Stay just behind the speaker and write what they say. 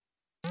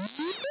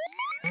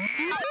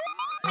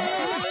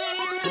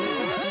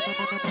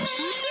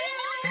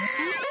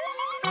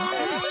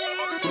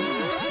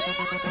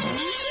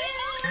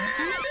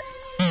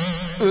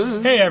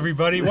Hey,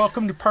 everybody.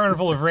 Welcome to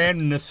Carnival of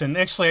Randomness. And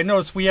actually, I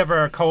noticed we have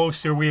our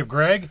co-host here. We have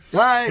Greg.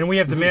 Hi. And we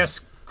have the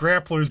masked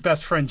grappler's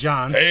best friend,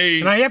 John.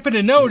 Hey. And I happen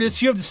to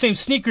notice you have the same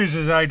sneakers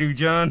as I do,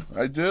 John.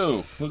 I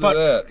do. Look But,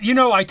 at that. you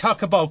know, I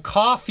talk about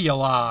coffee a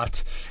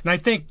lot. And I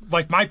think,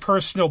 like, my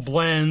personal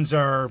blends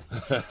are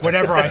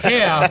whatever I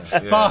have.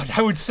 Yeah. But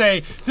I would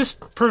say this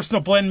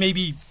personal blend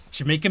maybe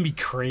should making me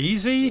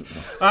crazy.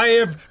 I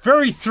am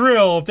very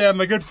thrilled to have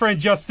my good friend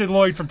Justin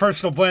Lloyd from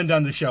Personal Blend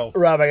on the show.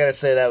 Rob, I gotta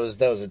say that was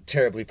a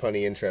terribly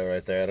punny intro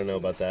right there. I don't know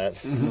about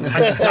that.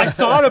 I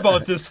thought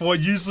about this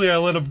one. Usually I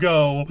let him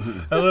go.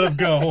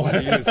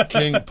 He is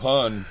King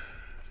Pun.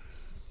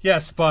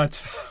 Yes,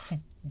 but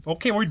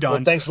okay, we're done.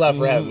 Well, thanks a lot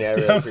for having me. I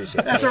really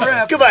appreciate it. That's a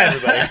wrap. Goodbye,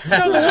 everybody.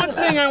 So the one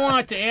thing I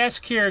wanted to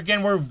ask here,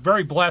 again, we're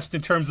very blessed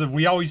in terms of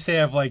we always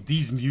have like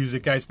these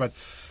music guys, but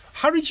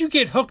how did you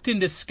get hooked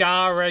into ska,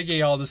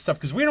 reggae, all this stuff?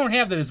 Because we don't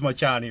have that as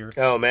much on here.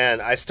 Oh man,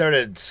 I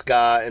started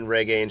ska and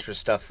reggae interest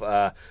stuff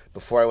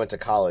before I went to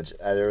college.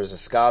 There was a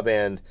ska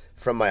band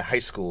from my high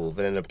school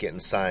that ended up getting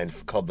signed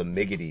called the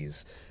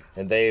Miggities,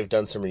 and they've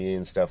done some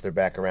reunion stuff. They're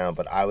back around,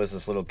 but I was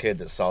this little kid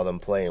that saw them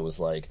play and was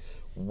like,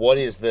 "What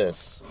is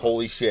this?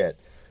 Holy shit!"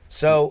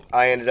 So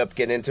I ended up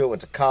getting into it.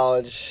 Went to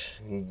college,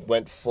 and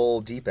went full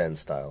deep end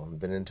style, and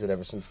been into it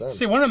ever since then.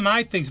 See, one of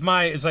my things,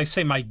 as I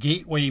say, my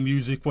gateway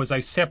music was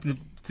I happened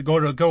to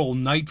go to a good old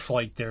Night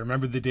Flight there.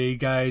 Remember the day,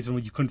 guys,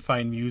 when you couldn't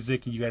find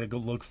music and you had to go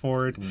look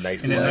for it?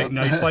 Night and Flight. then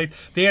Night Flight.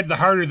 They had The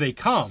Harder They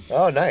Come.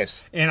 Oh,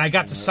 nice. And I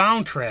got the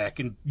soundtrack,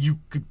 and you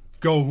could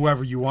go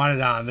whoever you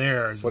wanted on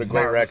there. What a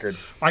great record.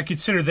 I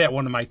consider that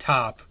one of my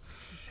top.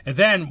 And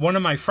then one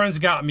of my friends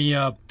got me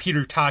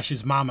Peter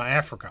Tosh's Mama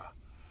Africa.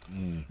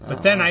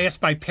 But then I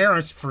asked my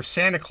parents for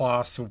Santa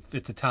Claus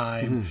at the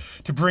time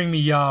to bring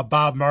me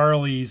Bob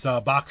Marley's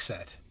box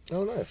set.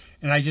 Oh, nice.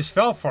 And I just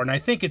fell for it. And I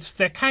think it's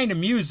that kind of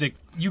music,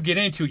 you get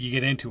into it, you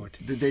get into it.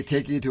 Did they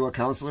take you to a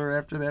counselor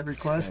after that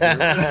request?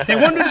 They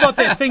wondered about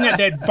that thing,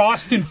 that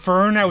Boston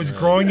fern I was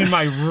growing in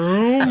my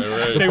room.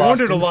 Right. They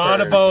wondered a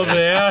lot fern. about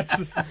that.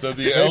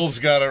 The elves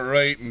got it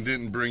right and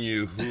didn't bring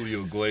you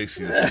Julio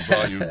Iglesias. They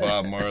brought you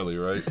Bob Marley,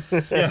 right?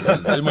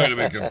 They might have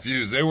been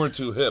confused. They weren't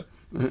too hip.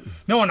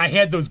 No, and I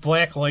had those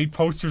black light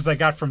posters I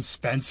got from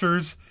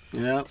Spencer's.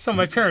 Yeah. So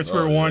my parents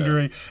were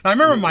wondering. And I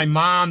remember my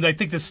mom, I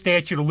think the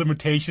statute of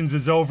limitations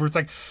is over. It's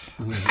like,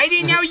 I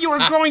didn't know you were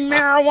growing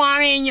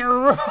marijuana in your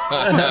room.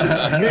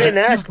 You didn't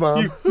ask,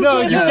 Mom.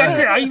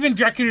 I even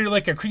decorated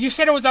like you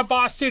said it was a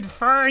Boston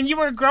fern. You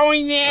were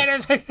growing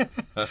that.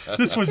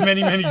 This was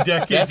many, many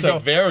decades That's ago. a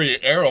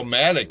very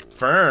aromatic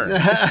fern.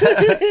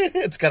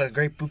 It's got a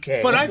great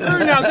bouquet. But I've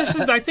heard now,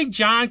 I think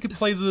John could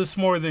play this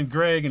more than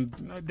Greg,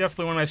 and I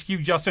definitely want to ask you,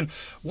 Justin.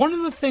 One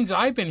of the things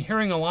I've been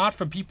hearing a lot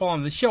from people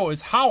on the show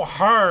is how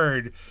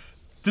hard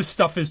this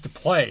stuff is to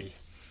play.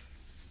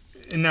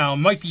 And now, it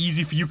might be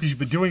easy for you because you've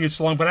been doing it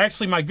so long, but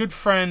actually my good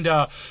friend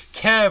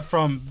Kev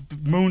from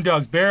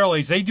Moondog's Barrel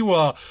Age, they do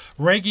a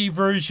reggae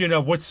version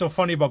of What's So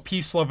Funny About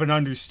Peace, Love, and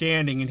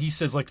Understanding, and he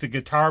says, like, the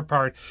guitar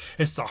part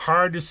is the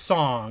hardest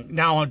song.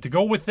 Now, to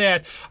go with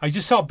that, I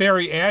just saw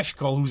Barry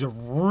Ashkull, who's a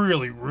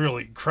really,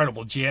 really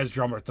incredible jazz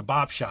drummer at the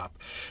Bop Shop.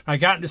 I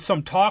got into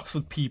some talks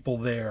with people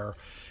there.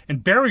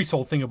 And Barry's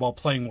whole thing about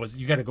playing was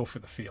you got to go for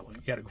the feeling.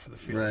 You got to go for the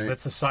feeling. Right.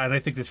 That's a sign. I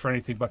think that's for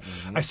anything. But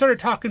I started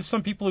talking to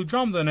some people who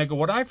drum, and I go,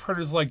 what I've heard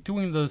is like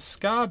doing the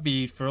ska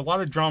beat for a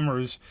lot of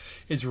drummers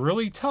is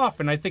really tough.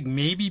 And I think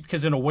maybe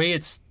because in a way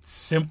it's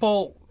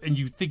simple and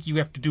you think you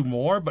have to do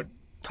more, but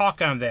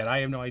talk on that. I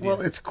have no idea.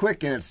 Well, it's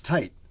quick and it's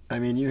tight. I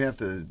mean, you have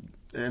to.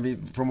 I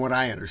mean, from what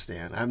I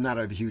understand, I'm not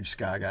a huge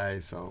ska guy,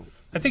 so.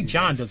 I think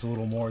John does a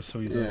little more. So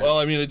he's Well,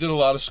 I mean, I did a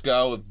lot of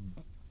ska with.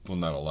 Well,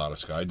 not a lot of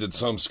ska. I did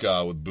some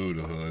ska with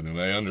Buddhahood,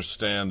 and I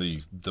understand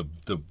the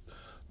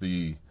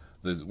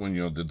when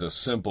you know the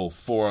simple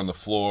four on the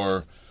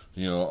floor,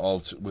 you know,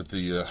 all with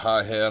the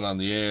hi hat on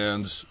the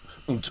ands.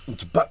 I'm doing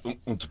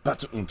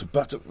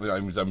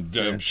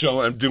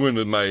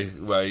with my.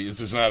 This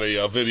is not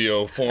a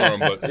video forum,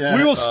 but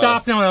we will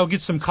stop now and I'll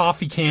get some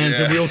coffee cans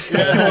and we'll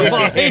start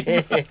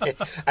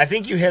live. I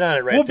think you hit on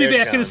it right We'll there, be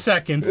back John. in a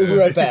second. We'll be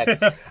right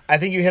back. I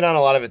think you hit on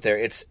a lot of it there.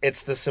 It's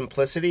the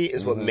simplicity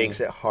is what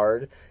makes it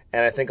hard,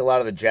 and I think a lot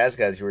of the jazz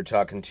guys you were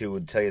talking to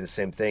would tell you the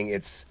same thing.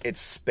 It's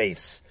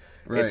space.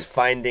 Right. It's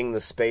finding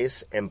the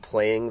space and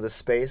playing the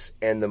space,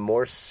 and the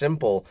more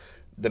simple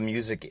the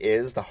music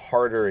is, the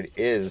harder it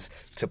is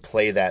to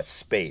play that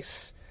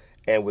space.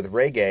 And with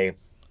reggae,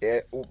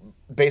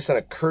 based on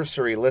a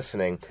cursory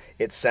listening,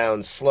 it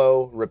sounds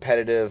slow,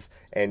 repetitive,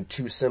 and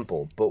too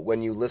simple. But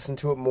when you listen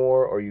to it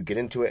more or you get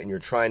into it and you're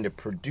trying to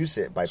produce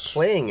it by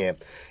playing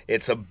it,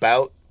 it's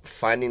about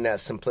finding that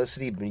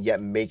simplicity but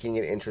yet making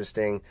it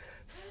interesting,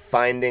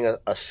 finding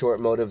a short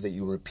motive that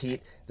you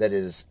repeat that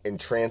is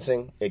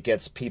entrancing. It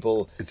gets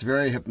people... It's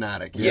very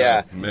hypnotic.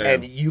 Yeah, man.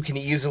 and you can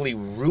easily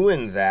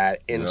ruin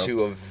that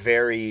into a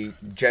very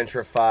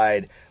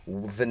gentrified,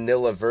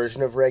 vanilla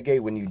version of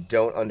reggae when you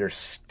don't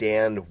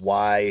understand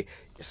why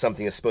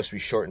something is supposed to be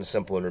short and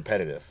simple and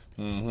repetitive.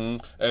 Mm-hmm.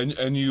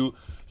 And you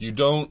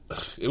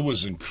it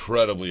was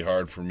incredibly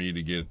hard for me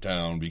to get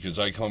down because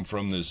I come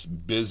from this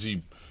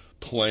busy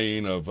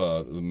plane of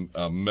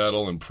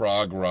metal and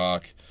prog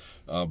rock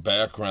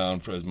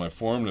background as my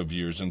formative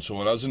years. And so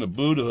when I was in the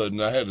Buddhahood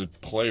and I had to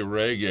play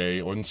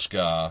reggae and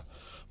ska,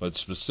 but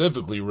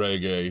specifically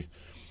reggae,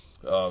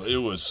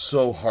 it was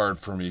so hard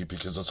for me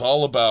because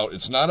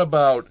it's not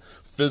about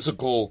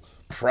physical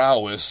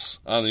prowess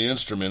on the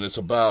instrument. It's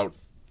about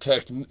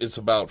it's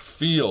about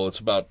feel. It's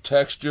about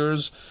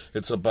textures.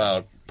 It's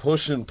about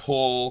push and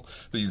pull.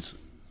 These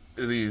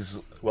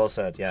Well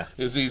said. Yeah.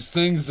 is these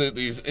things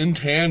these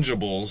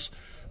intangibles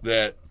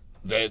that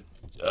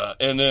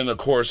and then of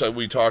course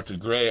we talked to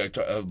Gray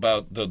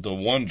about the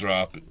one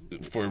drop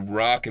for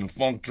rock and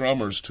funk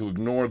drummers to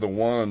ignore the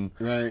one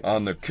Right.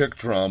 on the kick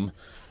drum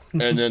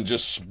and then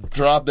just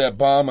drop that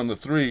bomb on the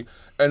 3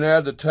 and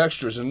add the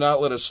textures and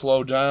not let it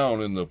slow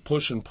down and the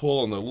push and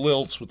pull and the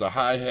lilts with the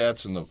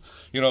hi-hats and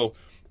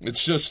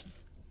it's just,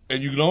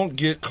 and you don't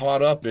get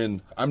caught up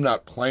in I'm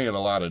not playing a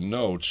lot of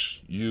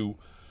notes. You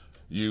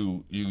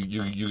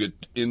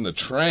get in the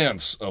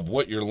trance of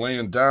what you're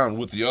laying down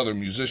with the other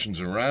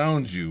musicians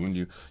around you, and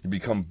you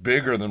become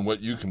bigger than what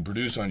you can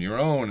produce on your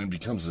own, and it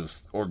becomes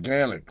this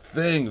organic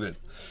thing that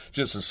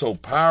just is so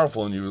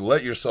powerful, and you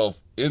let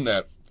yourself in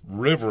that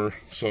river,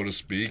 so to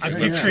speak. I'm in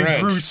the picturing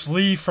trench. Bruce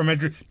Lee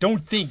from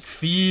Don't Think,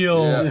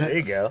 Feel. Yeah. There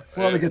you go.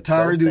 Well, the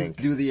guitar Don't do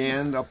think. the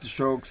end up the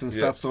strokes and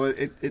stuff, so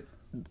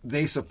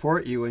they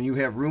support you, and you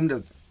have room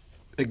to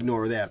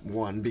ignore that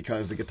one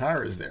because the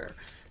guitar is there,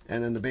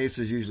 and then the bass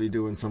is usually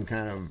doing some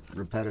kind of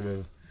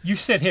repetitive. You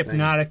said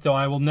hypnotic, though.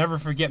 I will never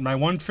forget my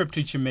one trip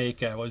to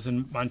Jamaica. I was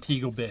in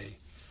Montego Bay.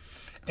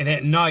 And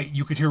at night,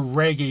 you could hear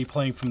reggae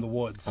playing from the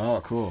woods.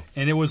 Oh, cool!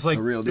 And it was like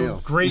A real deal.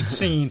 a great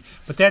scene.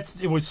 But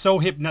it was so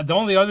hypnotic. The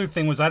only other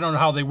thing was I don't know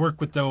how they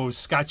work with those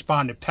Scotch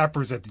bonded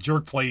peppers at the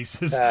jerk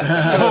places.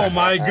 Oh,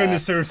 my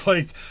goodness. There was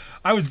like,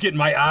 I was getting,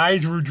 my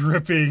eyes were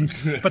dripping.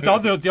 But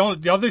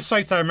the other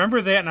sights, I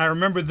remember that, and I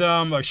remember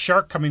a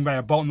shark coming by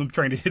a boat and them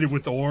trying to hit it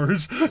with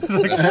oars.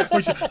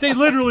 Which they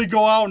literally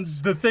go out, and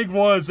the thing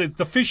was that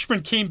the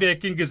fishermen came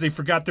back in because they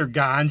forgot their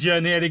ganja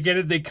and they had to get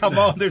it. They come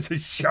out, and there's a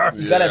shark.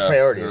 You gotta have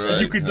priorities.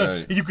 right.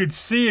 You could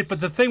see it,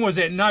 but the thing was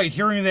at night,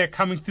 hearing that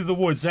coming through the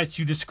woods, that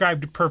you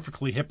described it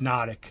perfectly,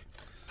 hypnotic.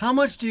 How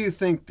much do you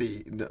think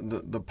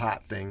the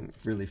pot thing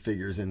really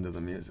figures into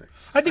the music?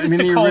 I think it's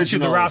the culture,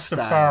 the original Rastafari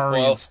style.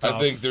 Well, and stuff. I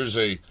think there's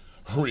a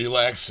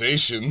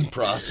relaxation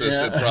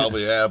process that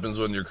probably happens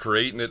when you're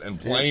creating it and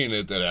playing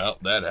it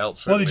that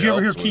helps. Well, did you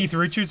ever hear helps with- Keith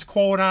Richards'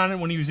 quote on it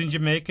when he was in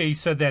Jamaica? He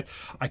said that,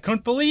 I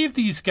couldn't believe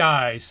these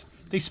guys.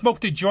 They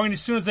smoked a joint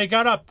as soon as they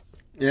got up.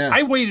 Yeah.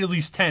 I waited at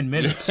least 10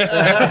 minutes.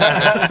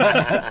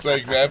 It's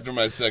like after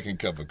my second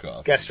cup of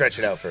coffee. Gotta stretch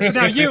it out first.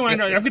 Now, I'm going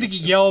to get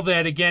yelled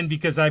at again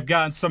because I've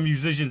gotten some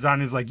musicians on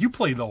who's like, you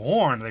play the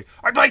horn. Like,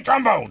 I play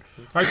trombone.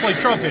 I play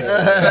trumpet.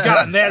 I've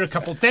gotten that a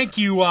couple. Thank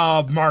you,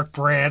 Mark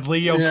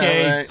Bradley.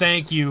 Okay, Yeah, right.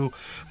 thank you.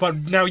 But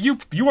now you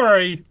are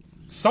a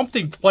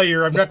something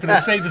player. I'm not going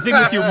to say the thing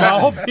with your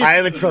mouth. I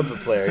am a trumpet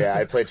player. Yeah,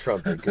 I play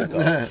trumpet. Good call.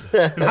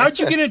 And how'd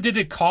you get it? Did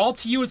it call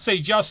to you and say,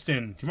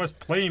 Justin, you must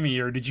play me?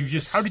 Or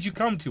how did you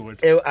come to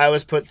it? I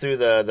was put through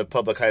the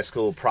public high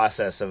school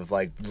process of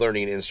like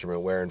learning an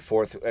instrument. Where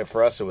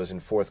for us it was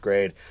in fourth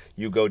grade.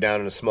 You go down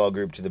in a small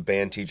group to the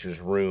band teacher's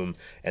room,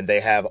 and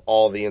they have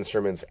all the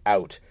instruments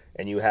out.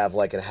 And you have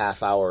like a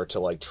half hour to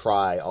like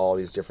try all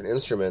these different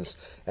instruments,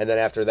 and then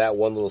after that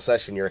one little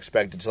session, you're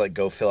expected to like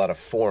go fill out a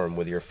form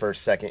with your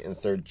first, second, and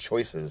third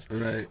choices,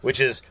 Right. which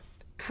is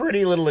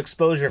pretty little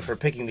exposure for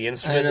picking the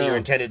instrument that know. you're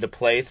intended to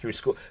play through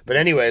school. But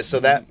anyway, so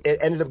that it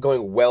ended up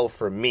going well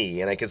for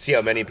me, and I could see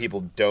how many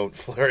people don't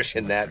flourish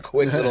in that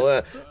quick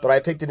little. But I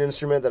picked an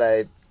instrument that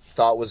I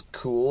thought was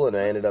cool, and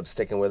I ended up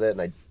sticking with it,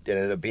 and it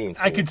ended up being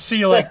cool. I could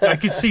see like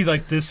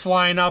this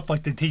lineup,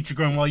 like the teacher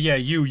going, "Well, yeah,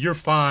 you're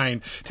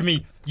fine." To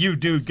me, you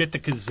dude, get the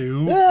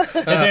kazoo,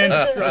 and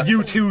then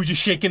you two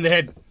just shaking the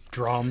head,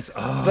 drums.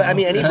 Oh. But I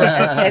mean, any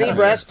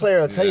brass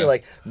player will tell you,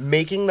 like,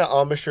 making the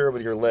embouchure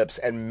with your lips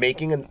and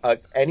making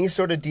any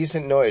sort of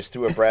decent noise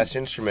through a brass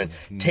instrument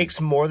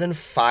takes more than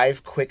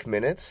 5 quick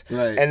minutes.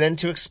 Right. And then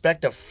to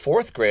expect a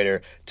fourth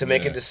grader to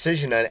make a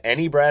decision on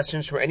any brass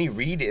instrument, any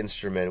reed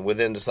instrument,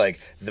 within just like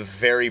the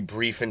very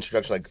brief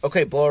introduction, like,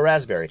 okay, blow a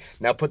raspberry.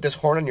 Now put this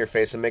horn on your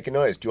face and make a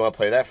noise. Do you want to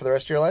play that for the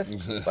rest of your life?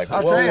 Like,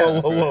 I'll tell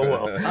you.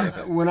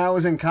 whoa. When I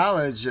was in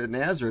college at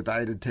Nazareth, I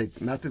had to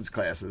take methods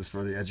classes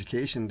for the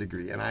education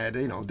degree, and I had,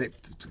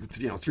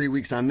 3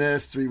 weeks on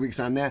this, 3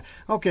 weeks on that.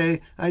 Okay,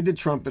 I did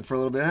trumpet for a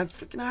little bit. That's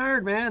freaking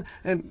hard, man.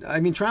 And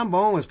I mean,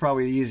 trombone was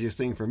probably the easiest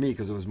thing for me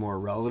because it was more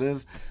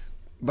relative.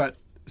 But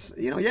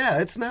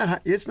it's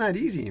not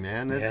easy,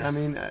 man. Yeah. I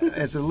mean,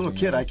 as a little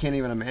kid, I can't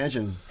even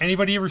imagine.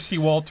 Anybody ever see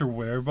Walter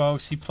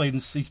Werbos?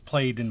 He's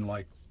played in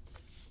like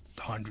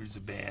hundreds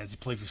of bands. He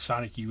played for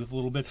Sonic Youth a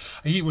little bit.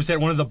 He was at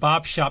one of the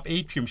Bop Shop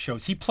Atrium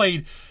shows. He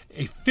played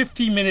a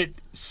 50-minute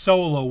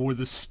solo where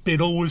the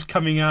spittle was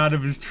coming out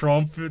of his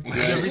trumpet and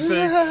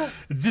everything.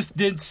 It just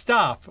didn't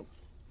stop.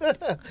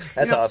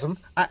 That's awesome.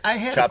 I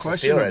had Chops a the question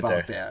steel right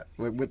about there.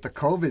 that with the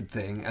COVID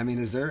thing. I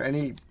mean, are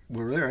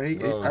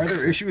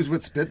there issues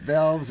with spit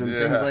valves and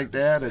things like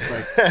that?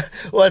 It's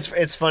like, Well,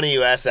 it's funny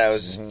you asked that. I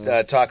was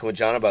just talking with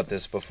John about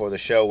this before the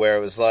show, where it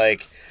was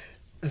like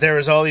there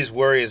was all these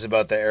worries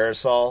about the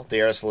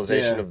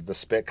aerosolization of the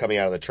spit coming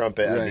out of the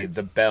trumpet, Right.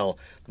 the bell.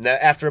 Now,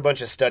 after a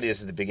bunch of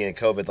studies at the beginning of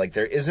COVID, like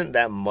there isn't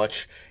that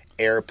much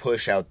air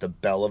push out the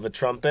bell of a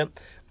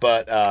trumpet,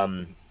 but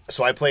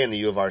so I play in the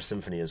U of R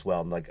Symphony as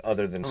well, like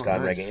other than ska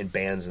and nice. reggae in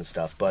bands and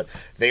stuff. But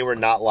they were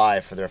not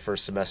live for their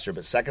first semester.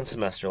 But second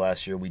semester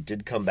last year, we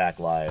did come back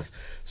live.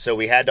 So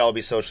we had to all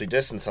be socially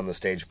distanced on the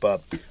stage,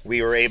 but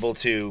we were able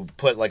to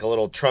put like a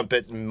little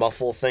trumpet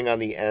muffle thing on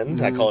the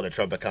end. I call it a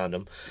trumpet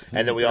condom.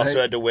 And then we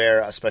also had to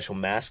wear a special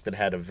mask that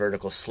had a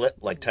vertical slit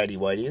like Tidy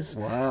Whities.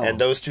 Wow. And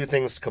those two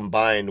things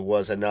combined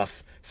was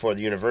enough for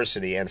the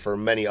university and for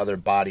many other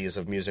bodies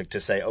of music to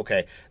say,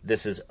 okay,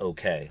 this is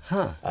okay.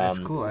 Huh, that's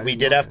cool. I We didn't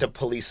did know have that. to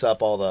police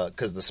up all the,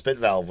 because the spit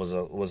valve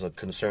was a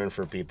concern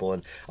for people,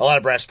 and a lot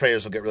of brass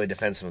players will get really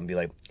defensive and be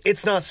like,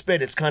 it's not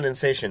spit, it's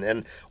condensation.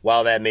 And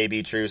while that may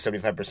be true,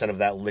 75% of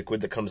that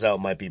liquid that comes out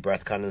might be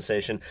breath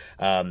condensation.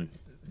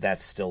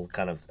 That's still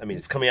kind of, I mean,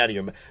 it's coming out of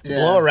your mouth. Yeah.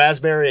 Blow a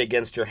raspberry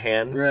against your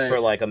hand Right. for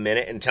like a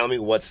minute and tell me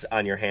what's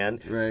on your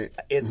hand. Right.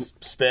 It's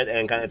spit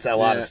and it's a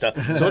lot Yeah. of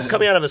stuff. So what's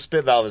coming out of a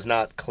spit valve is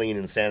not clean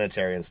and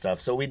sanitary and stuff.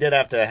 So we did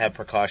have to have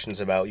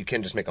precautions about, you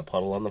can't just make a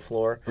puddle on the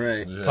floor.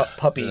 Right.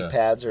 Puppy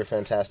pads are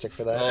fantastic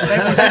for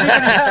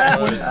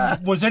that.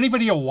 Was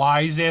anybody a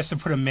wise ass to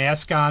put a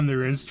mask on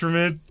their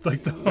instrument?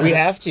 Like We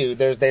have to.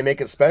 They make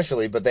it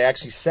specially, but they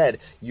actually said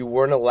you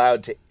weren't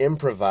allowed to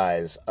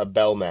improvise a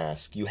bell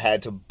mask. You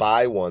had to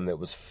buy one that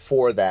was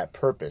for that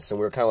purpose. And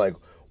we were kind of like,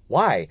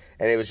 why?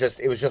 And it was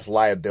just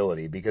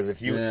liability, because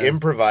if you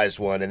improvised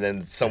one and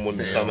then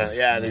someone somehow,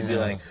 they'd be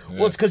like,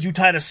 well, it's because you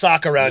tied a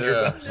sock around your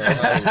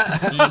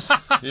bell.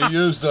 You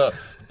used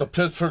the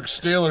Pittsburgh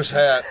Steelers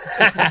hat.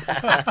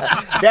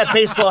 That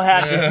baseball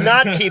hat does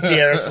not keep the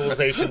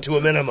aerosolization to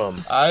a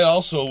minimum. I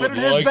also would But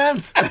it has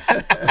vents.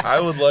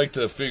 I would like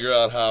to figure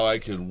out how I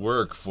could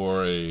work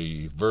for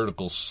a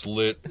vertical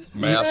slit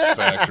mask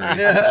factory.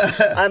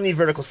 I'm the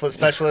vertical slit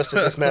specialist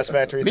at this mask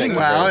factory. Thank you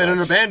Meanwhile, very in an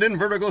much. abandoned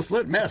vertical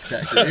slit mask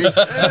factory.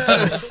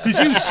 Did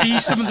you see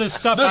some of the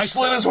stuff? This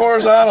slit is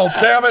horizontal,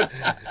 damn it!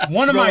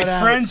 One of my Throw it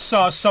out. friends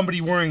saw somebody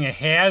wearing a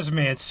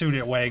hazmat suit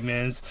at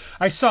Wegmans.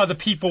 I saw the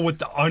people with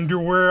the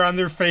underwear on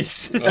their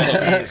faces.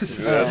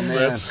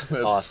 That's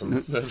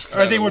Awesome. That's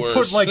Or they kinda would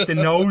worse. put like the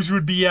nose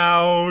would be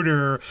out,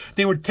 or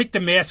they would take the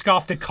mask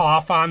off to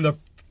cough on the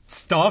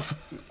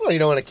stuff. Well, you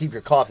don't want to keep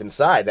your cough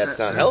inside. That's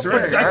not helpful.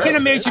 right. I can't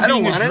imagine I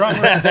don't being a want it.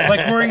 drummer,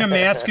 like wearing a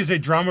mask as a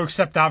drummer,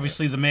 except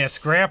obviously the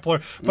mask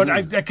grappler. But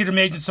I could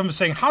imagine someone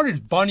saying, "How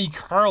did Bunny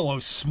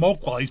Carlos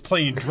smoke while he's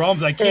playing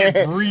drums? I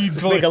can't breathe."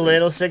 Just make a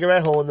little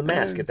cigarette hole in the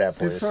mask at that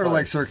point. It's sort of fine.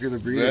 like circular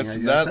breathing, That's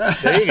I guess. not.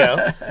 There you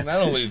go.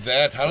 Not only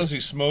that, how does he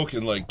smoke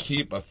and like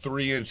keep a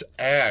 3-inch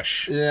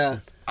ash Yeah.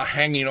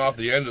 hanging off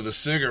the end of the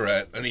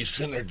cigarette, and he's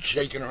sitting there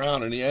shaking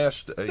around in the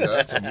ash?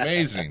 That's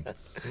amazing.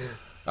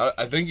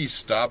 I think he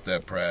stopped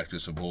that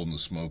practice of holding the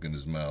smoke in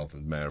his mouth. As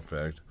a matter of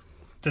fact,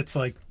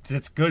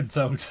 That's good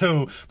though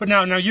too. But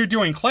now you're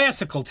doing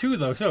classical too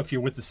though. So if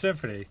you're with the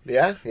symphony,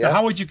 Yeah, so yeah.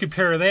 how would you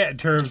compare that in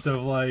terms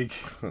of like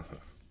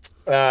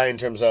In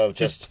terms of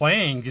just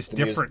playing, just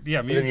different?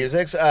 Yeah, the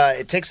music's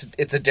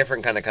it's a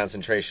different kind of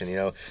concentration. You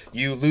know,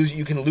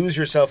 you can lose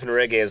yourself in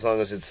reggae as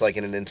long as it's like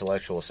in an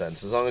intellectual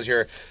sense. As long as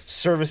you're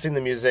servicing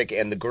the music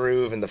and the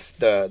groove and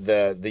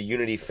the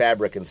unity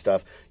fabric and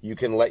stuff, you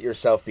can let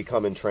yourself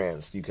become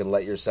entranced. You can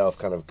let yourself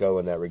kind of go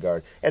in that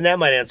regard. And that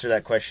might answer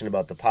that question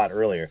about the pot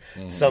earlier.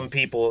 Some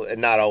people,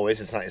 and not always,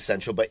 it's not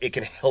essential, but it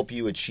can help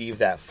you achieve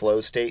that flow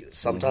state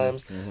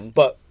sometimes.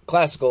 But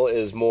classical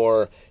is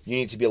more, you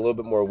need to be a little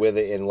bit more with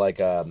it in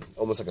like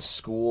almost like a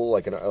school,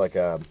 like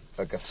a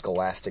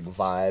scholastic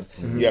vibe.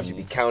 You have to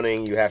be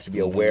counting, you have to be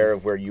aware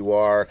of where you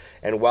are,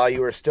 and while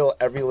you are still,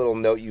 every little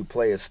note you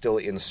play is still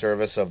in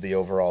service of the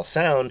overall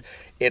sound.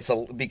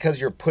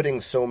 Because you're putting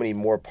so many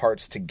more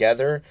parts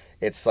together,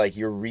 it's like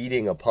you're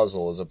reading a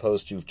puzzle as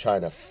opposed to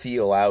trying to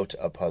feel out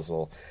a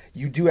puzzle.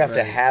 You do have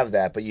to have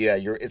that, but yeah,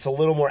 it's a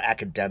little more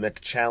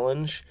academic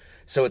challenge.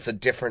 So it's a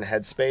different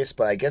headspace,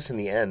 but I guess in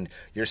the end,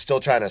 you're still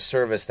trying to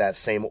service that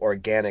same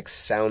organic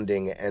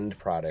sounding end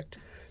product.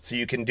 So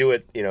you can do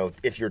it, you know,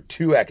 if you're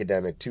too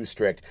academic, too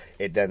strict,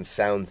 it then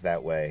sounds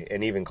that way.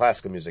 And even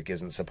classical music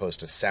isn't supposed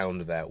to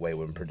sound that way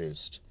when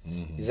produced.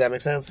 Does that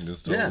make sense?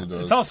 this totally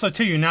does. It's also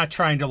too, you're not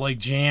trying to like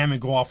jam and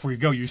go off where you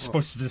go. You're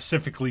supposed to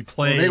specifically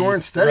play. They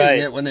weren't studying Right.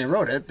 it when they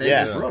wrote it. They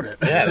just wrote it.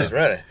 Yeah, that's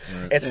right.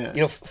 It's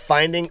you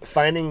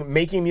know,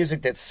 making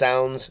music that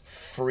sounds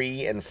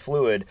free and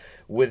fluid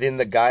within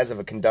the guise of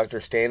a conductor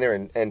staying there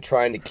and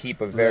trying to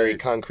keep a very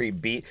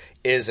concrete beat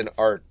is an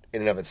art in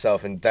and of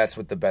itself, and that's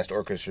what the best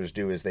orchestras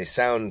do. Is they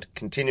sound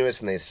continuous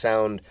and they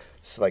sound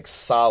like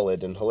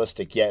solid and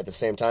holistic, yet at the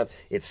same time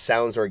it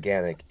sounds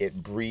organic.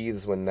 It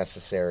breathes when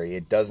necessary.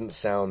 It doesn't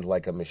sound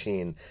like a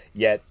machine,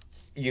 yet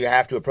you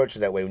have to approach it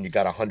that way when you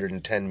got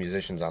 110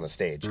 musicians on a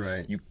stage.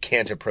 Right. You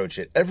can't approach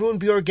it. Everyone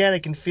be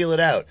organic and feel it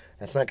out.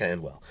 That's not going to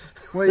end well.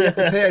 Well, you have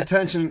to pay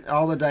attention.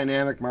 All the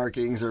dynamic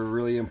markings are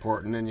really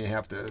important, and you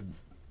have to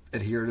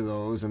adhere to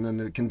those. And then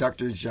the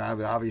conductor's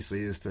job, obviously,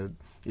 is to,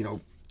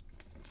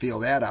 feel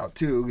that out,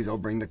 too, because they'll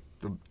bring the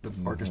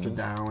orchestra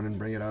down and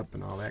bring it up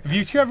and all that. Have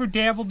you two ever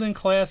dabbled in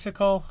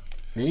classical?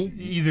 Me?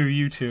 Either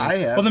you two. I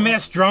have. Well, the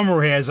mass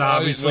drummer has,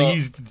 obviously. Well,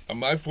 He's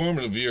my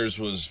formative years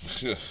was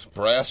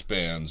brass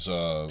bands.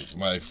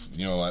 My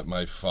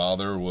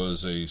father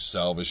was a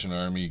Salvation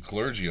Army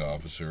clergy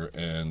officer,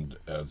 and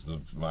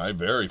my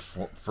very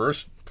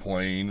first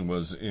playing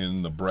was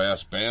in the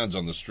brass bands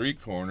on the street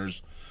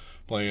corners,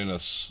 playing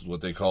what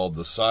they called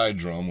the side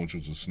drum, which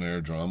was a snare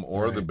drum,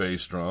 or the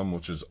bass drum,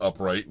 which is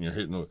upright and you're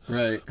hitting it.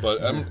 Right.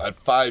 But at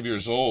 5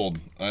 years old,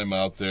 I'm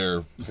out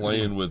there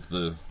playing with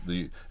the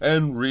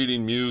and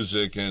reading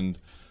music and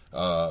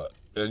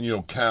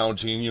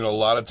counting. A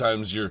lot of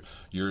times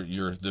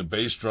the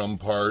bass drum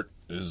part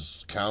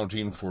is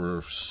counting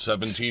for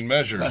 17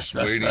 measures,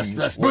 waiting.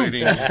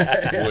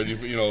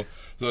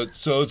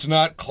 So it's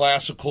not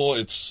classical.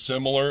 It's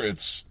similar.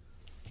 It's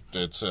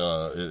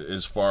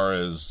as far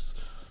as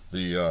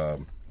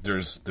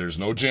there's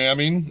no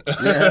jamming.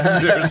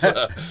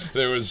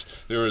 There was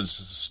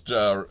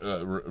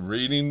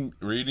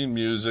reading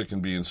music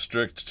and being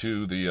strict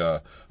to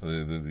the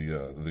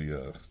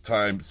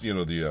time.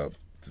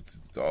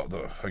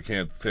 I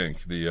can't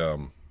think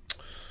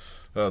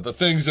the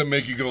things that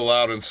make you go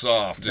loud and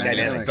soft.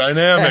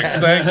 Dynamics.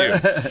 Thank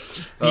you.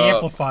 the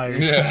amplifiers.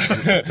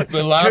 Yeah,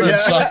 the loud and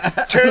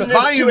soft. Turn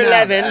this to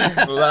 11.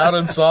 The loud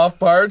and soft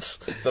parts,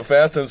 the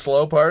fast and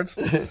slow parts,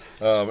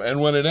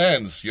 and when it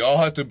ends, you all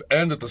have to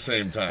end at the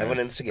same time. Everyone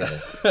ends together.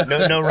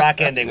 No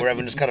rock ending where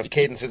everyone just kind of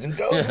cadences and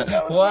goes and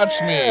goes. Watch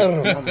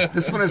me.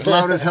 This one is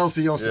loud as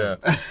Helsiosa.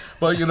 Yeah,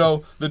 but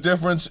the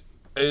difference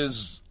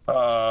is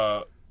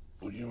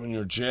when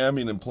you're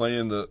jamming and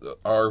playing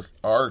our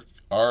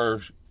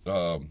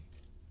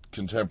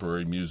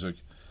contemporary music.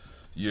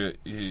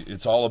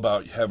 It's all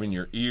about having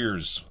your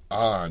ears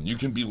on. You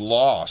can be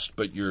lost,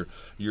 but your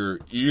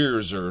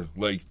ears are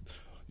like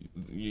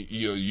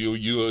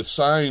you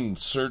assign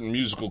certain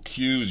musical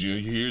cues. You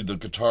hear the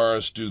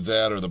guitarist do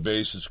that or the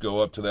bassist go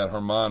up to that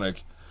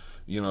harmonic.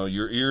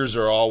 Your ears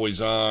are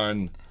always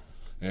on,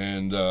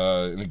 and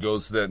it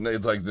goes to that.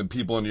 It's like the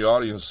people in the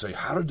audience say,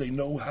 "How did they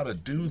know how to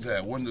do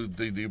that? When did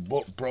they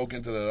broke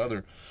into that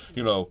other?"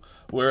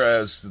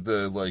 Whereas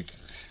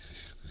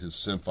his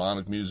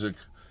symphonic music,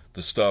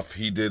 the stuff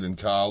he did in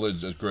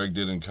college, that Greg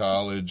did in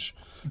college.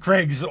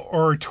 Greg's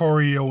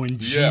oratorio in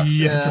G.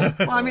 Yeah.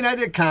 Well, I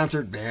did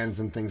concert bands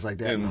and things like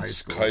that in high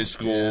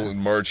school. And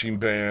marching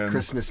band.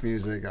 Christmas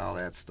music, all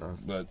that stuff.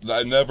 But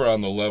I never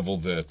on the level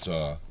that,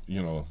 what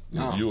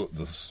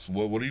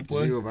do you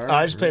play? U of R.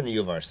 I just play in the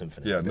U of R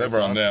Symphony. Yeah, never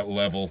on that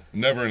level.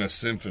 Never in a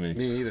symphony.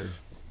 Me either.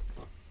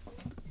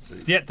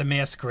 Yet the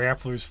masked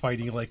grapplers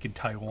fighting like in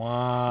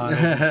Taiwan,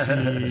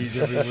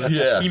 overseas, everywhere.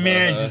 Yeah. He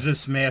manages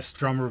this masked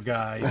drummer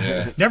guy.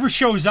 Yeah. Never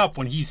shows up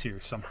when he's here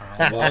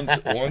somehow.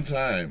 One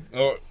time.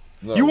 Oh,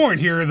 no. You weren't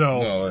here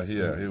though. No,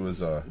 he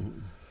was.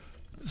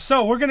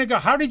 So we're gonna go.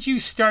 How did you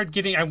start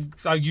getting?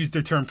 I'll use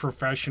the term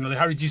professionally.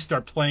 How did you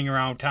start playing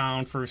around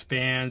town? First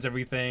bands,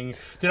 everything.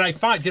 Did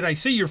I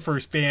see your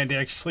first band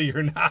actually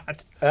or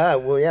not?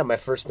 Well, yeah, my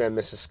first band,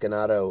 Mrs.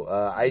 Scanato.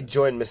 I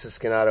joined Mrs.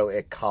 Scanato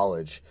at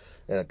college.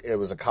 It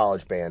was a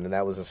college band, and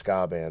that was a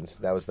ska band.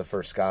 That was the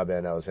first ska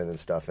band I was in and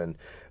stuff. And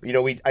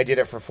I did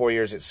it for 4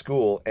 years at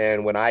school.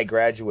 And when I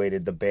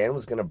graduated, the band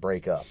was going to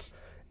break up,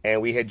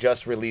 and we had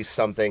just released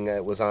something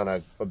that was on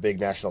a big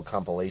national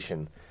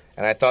compilation.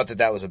 And I thought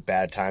that was a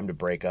bad time to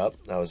break up.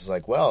 I was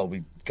like, well,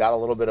 we got a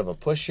little bit of a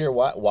push here.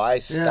 Why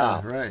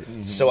stop? Yeah, right.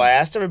 Mm-hmm. So I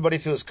asked everybody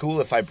if it was cool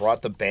if I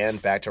brought the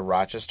band back to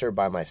Rochester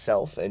by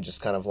myself and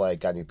just kind of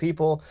got new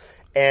people.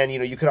 And,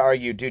 you could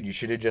argue, dude, you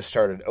should have just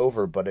started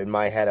over. But in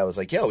my head, I was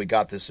like, yo, we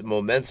got this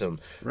momentum.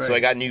 Right. So I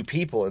got new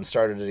people and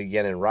started it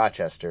again in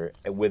Rochester.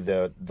 With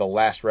the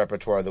last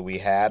repertoire that we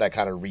had, I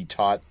kind of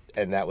retaught,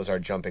 and that was our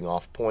jumping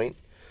off point.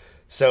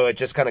 So it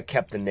just kind of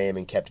kept the name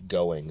and kept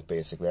going,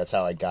 basically. That's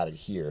how I got it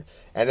here.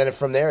 And then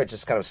from there, it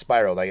just kind of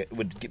spiraled. I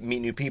would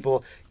meet new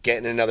people, get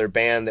in another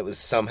band that was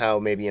somehow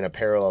maybe in a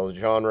parallel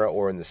genre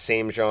or in the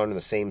same genre, the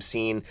same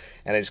scene.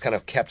 And I just kind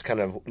of kept kind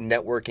of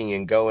networking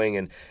and going.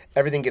 And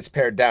everything gets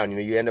pared down.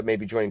 You end up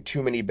maybe joining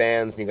too many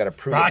bands, and you got to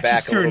prove it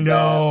back a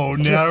little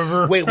bit.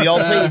 Never. Wait, we all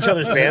play each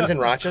other's bands in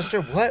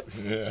Rochester? What?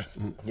 Yeah.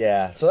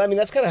 Yeah. So,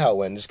 that's kind of how it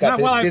went. Just got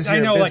busier I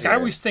know, and busier.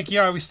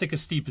 I always think of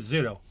Steve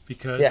Pizzito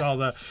because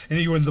and then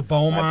you were in the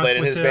Beaumont. I played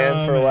in his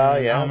band for a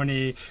while, yeah. How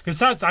many?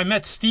 Because I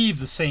met Steve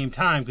the same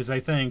time, because I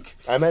think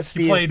I met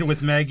Steve. You played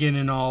with Megan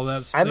and all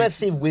that stuff. I met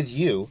Steve with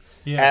you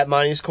at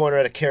Monty's Corner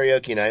at a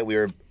karaoke night. We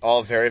were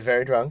all very,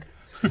 very drunk.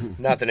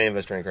 Not that any of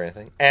us drink or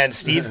anything. And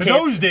Steve In came,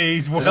 those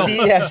days, well,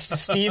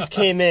 Steve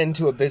came in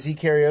to a busy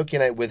karaoke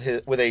night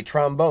with a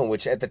trombone,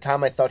 which at the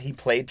time I thought he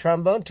played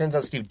trombone. Turns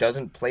out Steve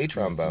doesn't play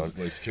trombone.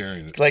 He likes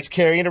carrying it. Likes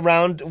carrying it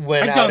around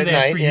when I've out done at that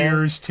night. for yeah.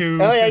 years too.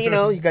 Oh yeah,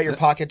 you got your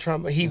pocket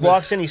trombone. He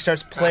walks in, he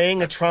starts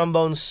playing a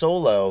trombone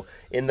solo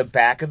in the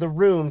back of the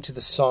room to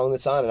the song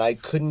that's on, and I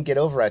couldn't get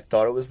over it. I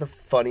thought it was the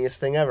funniest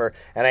thing ever,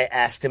 and I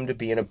asked him to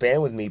be in a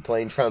band with me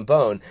playing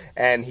trombone,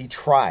 and he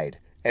tried.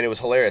 And it was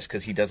hilarious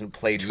because he doesn't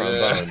play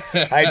trombone.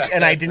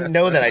 I didn't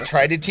know that. I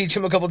tried to teach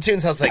him a couple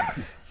tunes. I was like,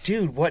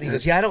 "Dude, what?" He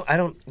goes, "Yeah, I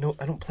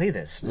don't play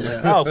this." I was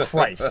like, "Oh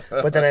Christ!"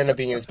 But then I ended up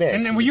being in his band.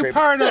 And then were you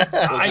part of?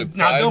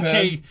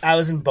 Okay. I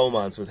was in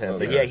Beaumont's with him,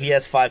 but yeah, he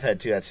has Five Head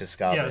too. That's his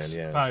ska Yes,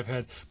 band. Yeah. Five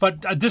Head.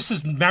 But this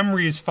is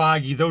memory is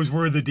foggy. Those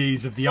were the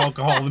days of the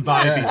alcohol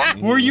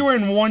imbibing. Were you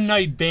in one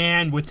night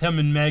band with him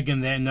and Megan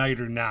that night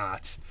or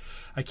not?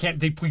 I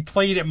can't. We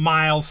played at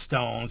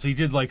Milestones. He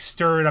did like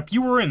Stir It Up.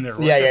 You were in there,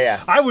 right?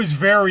 Yeah. I was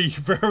very,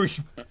 very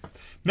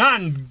not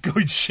in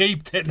good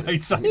shape that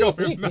night, so I don't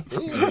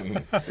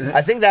remember.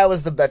 I think that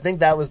was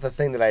the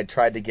thing that I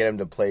tried to get him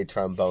to play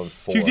trombone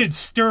for. You did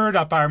Stir It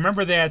Up. I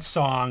remember that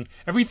song.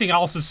 Everything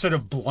else is sort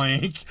of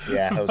blank.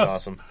 Yeah, that was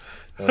awesome.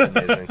 That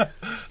was amazing.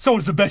 So it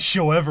was the best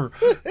show ever.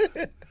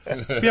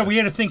 Yeah, we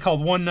had a thing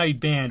called One Night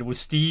Band. It was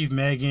Steve,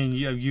 Megan,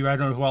 you. I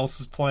don't know who else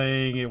was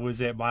playing. It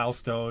was at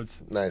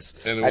Milestones. Nice.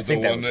 And it was I think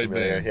a that one-night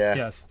familiar, band. Yeah.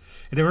 Yes.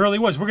 And it really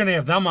was. We're going to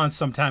have them on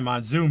sometime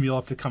on Zoom. You'll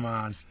have to come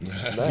on.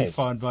 Nice. It'll be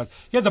fun. But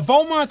yeah, the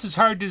Beaumonts is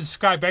hard to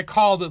describe. I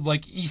called it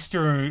like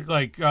Eastern,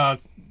 like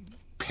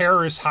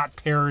Paris, hot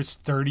Paris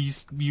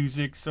 30s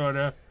music, sort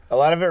of. A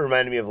lot of it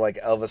reminded me of like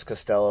Elvis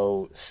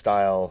Costello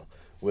style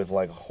with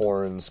like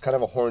horns, kind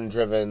of a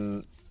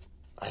horn-driven.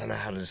 I don't know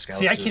how to describe.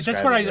 See,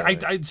 that's what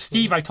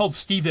I told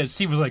Steve that.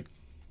 Steve was like,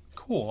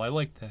 "Cool, I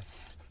like that."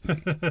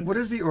 What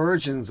is the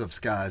origins of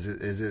ska?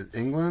 Is it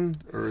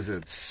England or is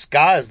it?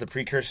 Ska is the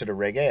precursor to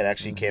reggae. It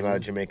actually came out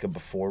of Jamaica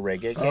before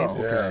reggae came. Oh,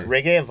 okay.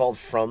 Reggae evolved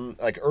from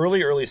like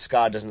early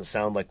ska doesn't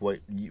sound like what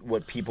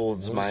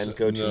people's minds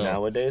go to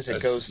nowadays.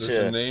 It goes there's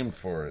to a name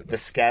for it. The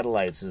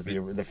Scatolites is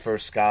the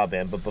first ska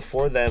band, but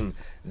before them,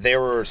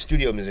 there were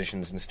studio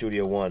musicians in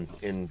Studio One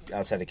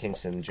outside of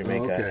Kingston,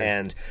 Jamaica, okay.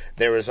 and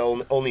there was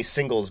only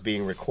singles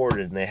being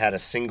recorded, and they had a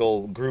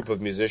single group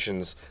of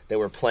musicians that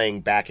were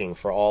playing backing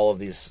for all of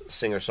these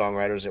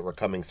singer-songwriters that were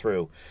coming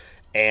through.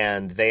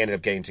 And they ended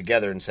up getting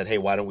together and said, "Hey,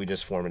 why don't we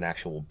just form an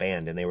actual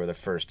band?" And they were the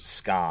first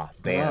ska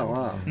band. Oh,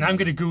 wow. And I'm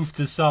going to goof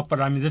this up,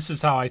 but I mean, this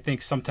is how I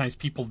think sometimes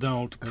people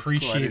don't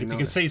appreciate it. didn't know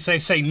Because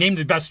that. say, name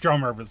the best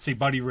drummer. Let's say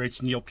Buddy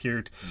Rich, Neil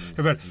Peart.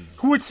 But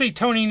who would say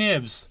Tony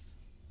Nibs?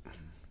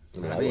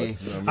 Me.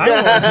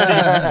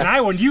 I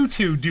want you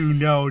two do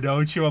know,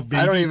 don't you? I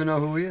don't even know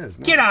who he is.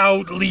 No. Get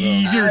out,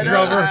 leave your I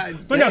don't- drummer.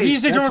 But no, hey,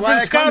 he's the that's drummer why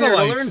for the I come here to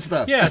Scatolites. learn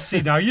stuff. Yeah,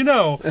 see, now you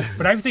know.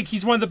 But I think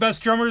he's one of the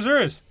best drummers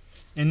there is.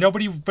 And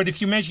nobody, but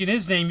if you mention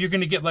his name, you're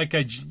going to get like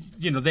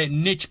that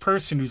niche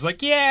person who's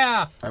like,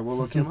 yeah. I will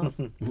look him up.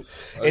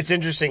 It's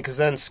interesting because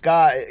then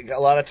ska, a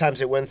lot of times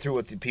it went through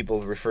what the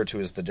people refer to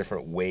as the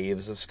different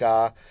waves of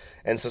ska.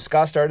 And so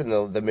ska started in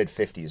the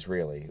mid-'50s,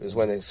 really. It was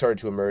when it started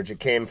to emerge.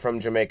 It came from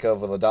Jamaica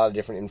with a lot of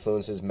different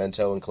influences,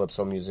 mento and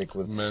calypso music,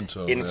 with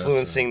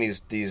influencing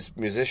these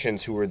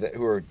musicians who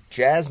were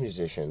jazz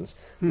musicians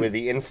with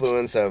the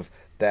influence of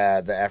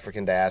the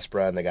African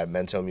diaspora, and they got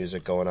mento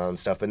music going on and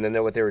stuff. And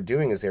then what they were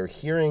doing is they were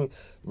hearing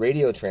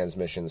radio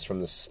transmissions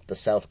from the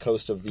south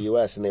coast of the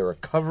U.S., and they were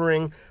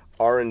covering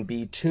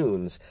R&B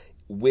tunes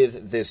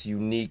with this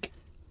unique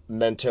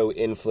mento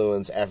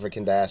influence,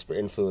 African diaspora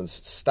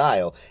influence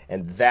style,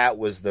 and that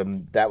was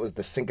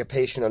the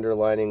syncopation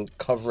underlining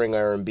covering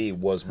R&B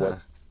was what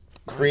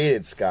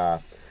created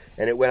ska.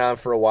 And it went on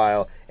for a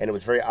while, and it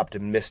was very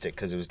optimistic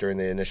because it was during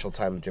the initial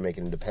time of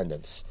Jamaican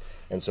independence.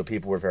 And so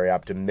people were very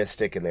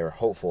optimistic and they were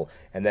hopeful.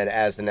 And then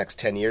as the next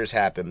 10 years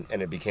happened,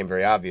 and it became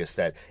very obvious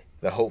that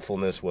the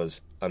hopefulness was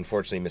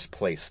unfortunately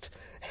misplaced.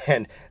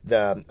 And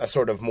a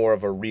sort of more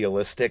of a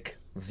realistic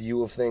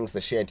view of things,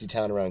 the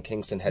shantytown around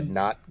Kingston had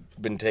not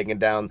been taken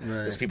down.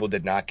 Right. Those people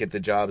did not get the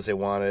jobs they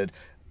wanted.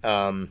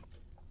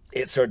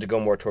 It started to go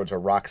more towards a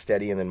rock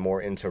steady and then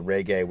more into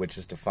reggae, which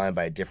is defined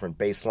by a different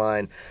bass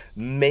line,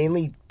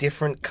 mainly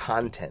different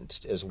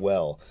content as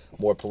well.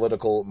 More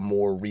political,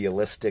 more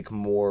realistic,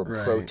 more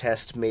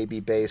protest maybe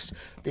based.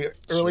 The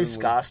early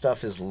ska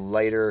stuff is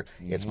lighter,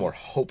 it's more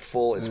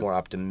hopeful, it's more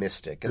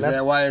optimistic. And Is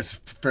that why it's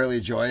fairly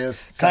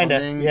joyous? Kind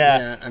of, sounding?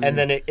 yeah. I mean, And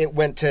then it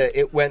went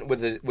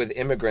with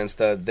immigrants,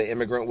 the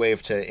immigrant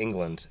wave to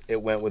England.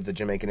 It went with the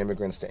Jamaican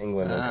immigrants to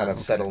England and kind of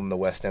settled in the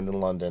West End in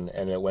London,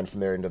 and it went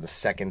from there into the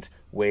second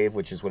wave,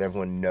 which is what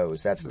everyone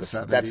knows. That's the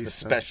 70s,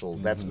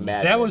 specials. That's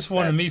Madness. That was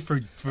one of me for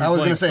I was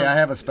going to like, say I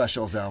have a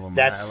specials album.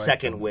 That's I like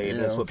second them. wave.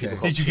 Yeah, That's what okay. people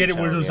call. Did you get it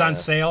when it was on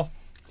sale?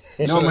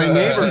 No, my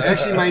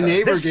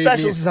neighbor This gave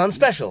specials me. is on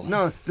special.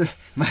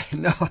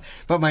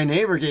 But my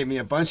neighbor gave me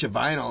a bunch of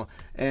vinyl,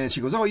 and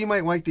she goes, "Oh, you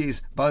might like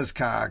these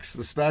Buzzcocks,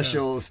 the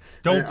specials.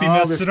 Don't be all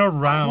messing this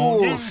around."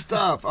 Cool Yeah.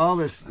 stuff, all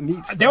this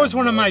neat stuff." That was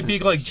one of my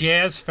big like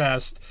jazz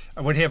fest.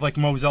 I would have like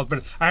Moselle,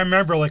 but I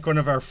remember like one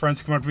of our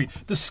friends come up to me.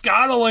 The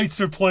Scotalites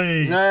are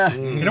playing,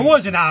 and it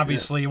wasn't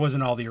obviously it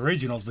wasn't all the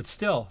originals, but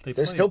still They're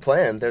played. still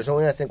playing. There's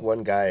only, I think,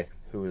 one guy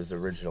who is the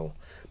original.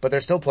 But they're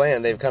still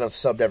playing. They've kind of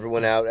subbed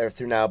everyone out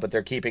through now, but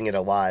they're keeping it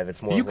alive.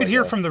 It's more You of could like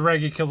hear a- from the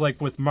reggae kid,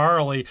 like with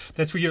Marley.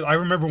 That's where I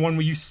remember when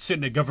we used to sit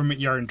in a government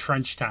yard in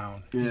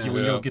Trenchtown. You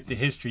would go get the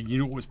history. You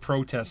knew it was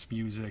protest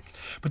music.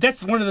 But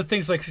that's one of the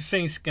things, like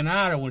saying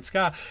Skenato and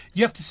ska.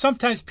 You have to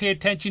sometimes pay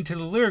attention to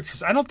the lyrics.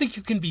 'Cause I don't think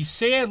you can be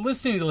sad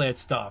listening to that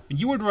stuff. And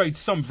you would write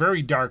some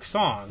very dark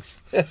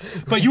songs,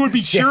 but you would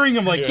be cheering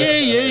them like, yeah.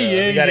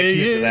 You got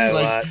accused of that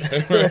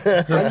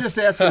a lot. I'm just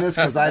asking this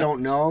because I don't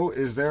know.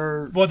 Is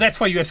there? Well, that's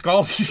why you ask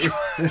all these.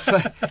 It's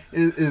like,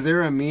 is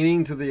there a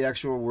meaning to the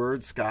actual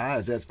word ska?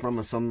 Is that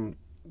from some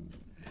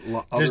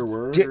There's other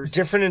word? or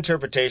different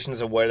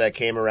interpretations of where that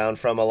came around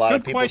from. A lot of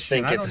Good people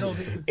question. think I don't know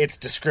the- it's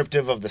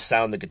descriptive of the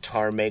sound the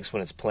guitar makes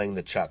when it's playing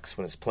the chucks,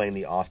 when it's playing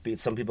the offbeat.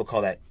 Some people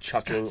call that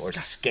chucking or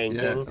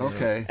skanking. Yeah,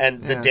 okay.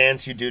 And the Yeah.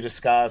 dance you do to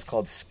ska is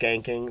called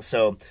skanking.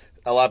 So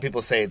a lot of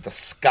people say the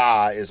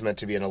ska is meant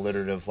to be an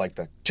alliterative, like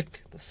the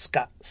chick, the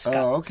ska,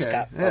 Oh, okay.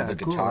 ska Yeah, of the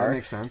cool. guitar. That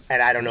makes sense.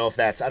 And I don't know if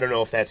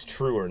that's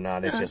true or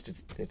not. It just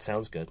it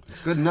sounds good.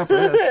 It's good enough for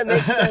this. It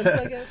makes sense,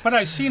 I guess. But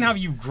I've seen how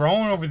you've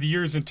grown over the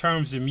years in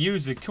terms of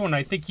music too, and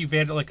I think you've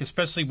had like,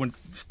 especially when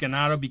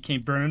Skenato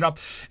became Burn It Up,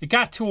 it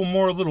got to a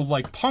more little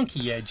like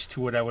punky edge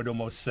to it. I would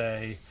almost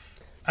say.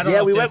 I don't Yeah,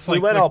 know if we that's,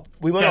 went like, all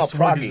the proggy. best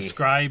word to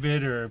describe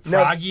it, or No,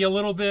 proggy a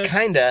little bit.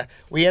 Kinda.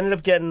 We ended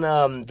up getting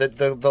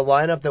the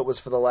lineup that was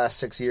for the last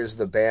 6 years of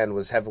the band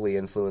was heavily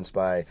influenced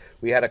by.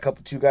 We had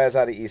two guys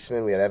out of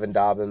Eastman. We had Evan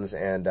Dobbins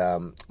and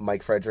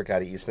Mike Frederick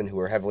out of Eastman who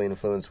were heavily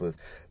influenced with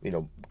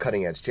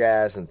cutting edge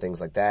jazz and things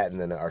like that. And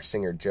then our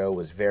singer Joe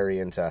was very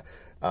into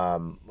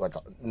like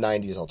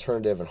 90s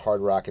alternative and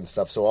hard rock and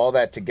stuff. So all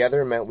that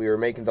together meant we were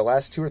making the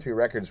last 2 or 3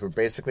 records were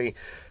basically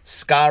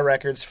ska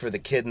records for the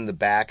kid in the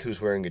back who's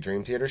wearing a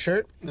Dream Theater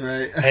shirt.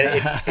 Right.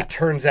 And it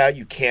turns out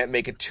you can't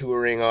make a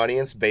touring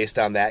audience based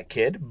on that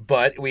kid,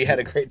 but we had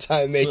a great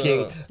time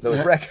making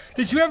those records.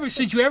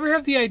 Did you ever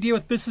have the idea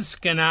with Mrs.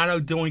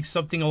 Skenato doing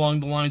something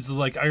along the lines of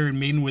like Iron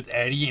Maiden with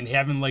Eddie and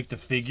having like the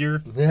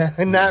figure?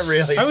 Not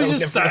really. I was Don't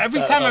just give a every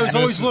fuck. time I was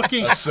always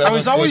looking. I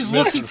was always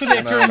looking for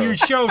that during your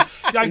show.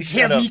 I'd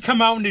have me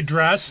come out in a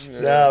dress.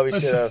 No, we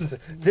should have.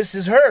 This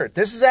is her.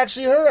 This is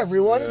actually her,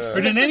 everyone. It's But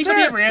this did is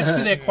anybody her. ever ask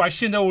you that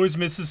question though? Was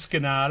Mrs.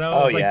 Skenato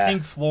Oh, like yeah.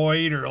 Pink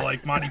Floyd or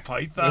like Monty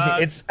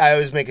Python? I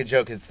always make a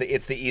joke. It's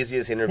the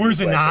easiest interview. Where's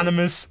question.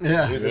 Anonymous?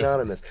 Yeah. Who's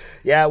anonymous?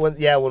 Yeah,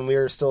 when we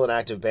were still an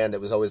active band,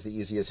 it was always the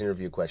easiest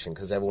interview question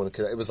because everyone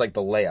could. It was like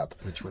the layup.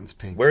 Which one's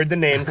pink? Where'd the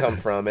name come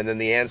from? And then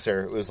the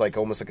answer. It was like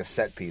almost like a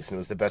set piece, and it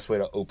was the best way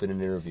to open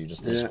an interview.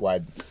 Just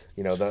describe,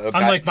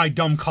 Unlike my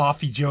dumb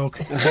coffee joke.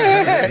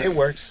 it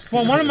works.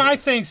 Well, one of my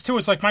things too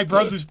is like my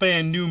brother's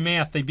band New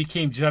Math. They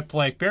became Jet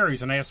Black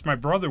Berries, and I asked my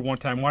brother one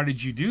time, "Why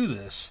did you do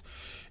this?"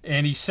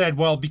 And he said,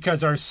 "Well,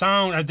 because our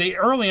sound. They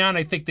early on,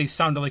 I think they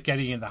sounded like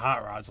Eddie and the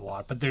Hot Rods a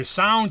lot, but their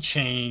sound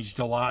changed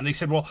a lot." And they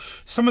said, "Well,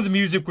 some of the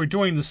music we're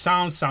doing, the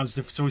sound sounds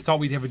different, so we thought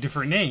we'd have a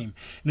different name."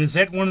 And is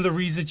that one of the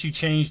reasons you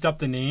changed up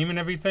the name and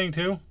everything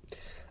too?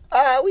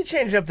 We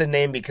changed up the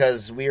name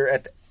because we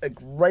were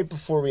right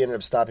before we ended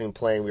up stopping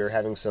playing. We were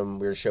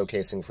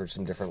showcasing for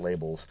some different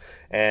labels,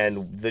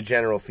 and the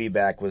general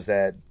feedback was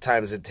that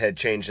times it had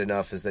changed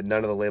enough is that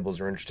none of the labels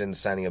were interested in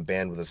signing a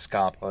band with a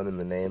ska pun in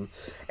the name.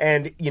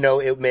 And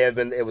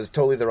it was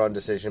totally the wrong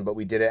decision, but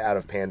we did it out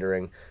of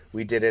pandering.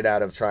 We did it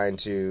out of trying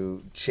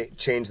to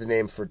change the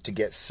name to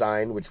get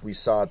signed, which we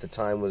saw at the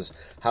time was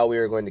how we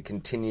were going to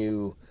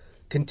continue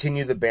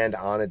the band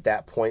on at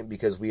that point,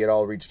 because we had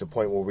all reached a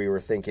point where we were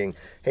thinking,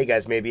 hey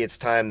guys, maybe it's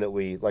time that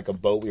we, like a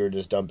boat, we were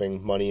just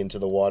dumping money into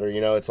the water.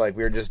 It's like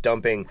we were just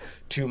dumping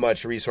too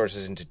much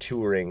resources into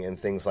touring and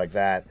things like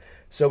that.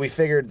 So we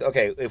figured,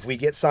 okay, if we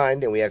get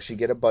signed and we actually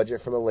get a budget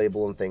from a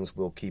label and things,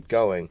 we'll keep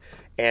going.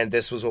 And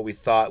this was what we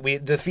thought.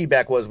 The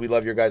feedback was, we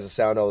love your guys'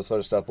 sound, all this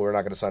other stuff, but we're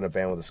not going to sign a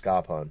band with a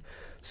ska pun.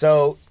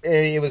 So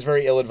it was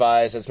very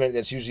ill-advised.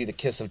 That's usually the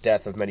kiss of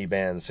death of many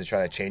bands, to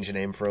try to change a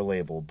name for a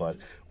label. But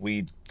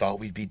we thought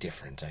we'd be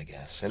different, I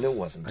guess, and it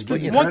wasn't. I But,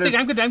 give you One credit thing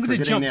I'm gonna for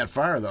getting jump- that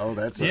far though.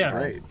 That's Yeah.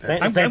 great.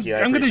 Thank you. I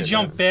I'm going to appreciate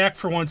jump that. back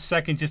for 1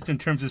 second, just in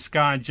terms of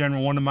ska in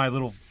general. One of my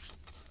little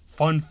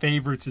fun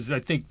favorites is, I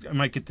think I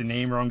might get the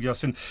name wrong,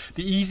 Justin,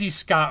 the Easy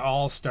Ska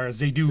All Stars.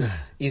 They do.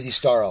 Easy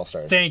Star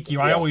All-Stars. Thank you.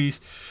 Yeah.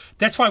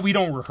 That's why we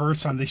don't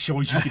rehearse on the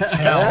show, as you can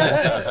tell.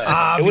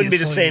 It wouldn't be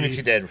the Obviously. same if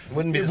you did.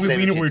 Wouldn't be the same We if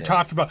know you what we're did.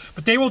 talking about,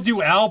 but they will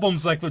do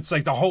albums like was it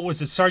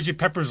Sgt.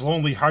 Pepper's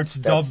Lonely Hearts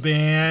That's- dub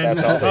band?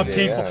 that's all they do,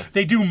 Pink- yeah.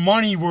 They do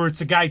Money, where it's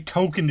a guy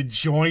toking the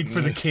joint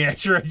for the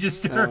cash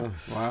register.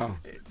 Wow.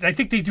 I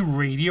think they do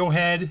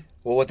Radiohead.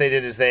 Well, what they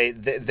did is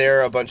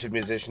they're a bunch of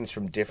musicians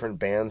from different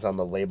bands on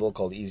the label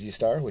called Easy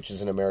Star, which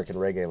is an American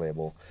reggae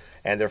label.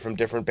 And they're from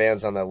different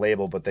bands on that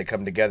label, but they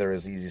come together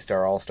as Easy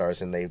Star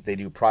All-Stars, and they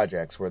do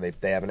projects where they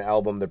have an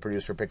album, the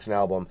producer picks an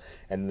album,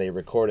 and they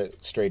record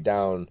it straight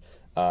down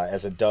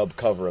as a dub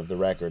cover of the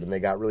record. And they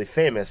got really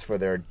famous for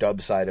their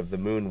Dub Side of the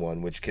Moon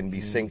one, which can be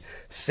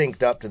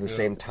synced up to the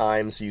same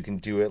time, so you can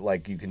do it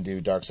like you can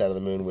do Dark Side of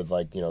the Moon with,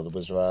 like, the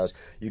Wizard of Oz.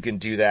 You can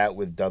do that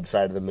with Dub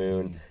Side of the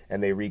Moon,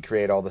 and they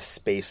recreate all the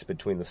space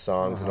between the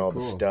songs and all the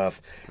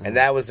stuff. And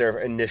that was their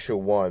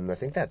initial one. I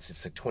think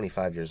it's like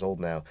 25 years old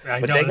now.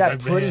 But they got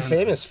pretty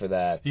famous for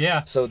that.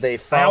 Yeah. So they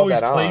followed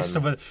that on. I always play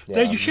some of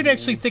it. You should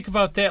actually think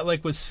about that,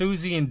 like with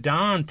Susie and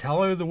Don.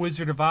 Tell her the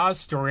Wizard of Oz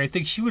story. I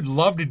think she would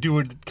love to do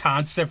a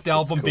concept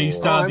album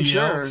based on the.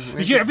 Sure.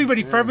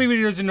 Everybody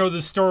who doesn't know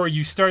the story,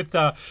 you start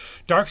the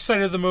Dark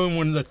Side of the Moon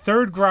when the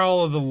third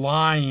growl of the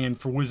lion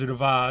for Wizard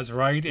of Oz,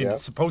 right? And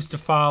it's supposed to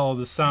follow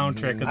the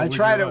soundtrack of the I Wizard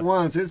tried of it Oz.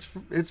 once.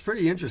 It's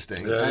pretty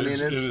interesting. Yeah, I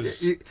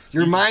mean,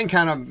 your mind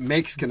kind of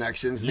makes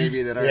connections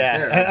maybe that aren't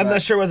there. I'm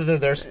not sure whether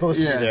they're supposed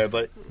to be there,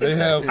 but They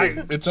have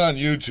it's on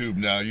YouTube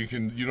now. You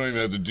don't even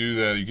have to do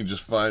that. You can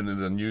just find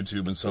it on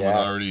YouTube, and someone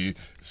already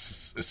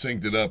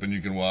synced it up, and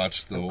you can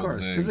watch the whole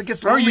thing. Because it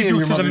gets Or lonely you in do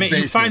your to the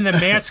mother's you find the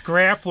basement. Masked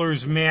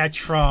Grapplers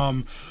match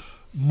from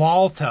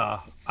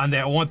Malta on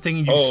that one thing,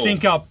 and you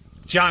sync up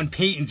John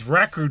Payton's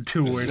record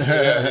to it.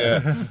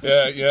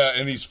 Yeah,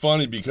 and he's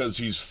funny because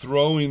he's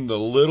throwing the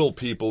little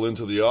people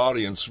into the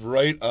audience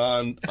right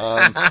on the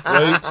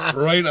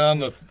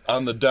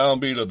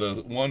downbeat of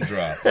the one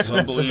drop. It's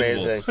unbelievable.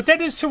 amazing. But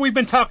that is so. We've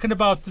been talking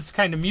about this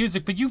kind of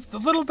music, but you a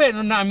little bit.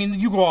 I mean,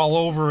 you go all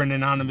over in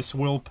Anonymous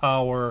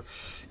Willpower,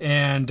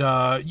 and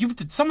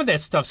some of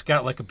that stuff's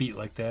got like a beat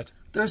like that.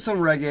 There's some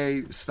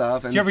reggae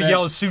stuff. And Do you ever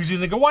yell at Susie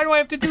and they go, "Why do I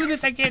have to do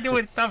this? I can't do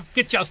it.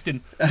 Get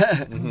Justin."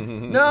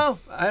 No,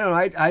 I don't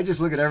know. I just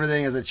look at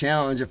everything as a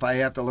challenge. If I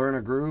have to learn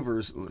a groove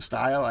or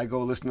style, I go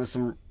listen to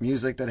some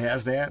music that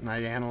has that, and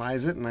I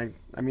analyze it. And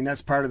I mean,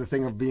 that's part of the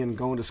thing of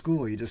going to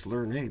school. You just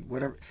learn, hey,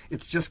 whatever.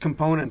 It's just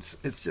components.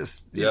 It's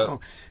just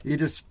you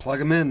just plug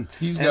them in.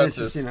 He's and got it's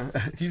this.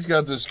 Just, He's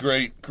got this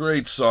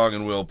great song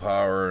in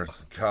Willpower.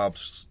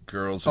 Cops,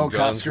 Girls, and Guns.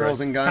 Cops,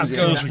 Girls, and Guns. It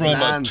goes from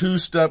a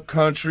two-step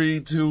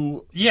country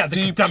to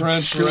deep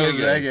trench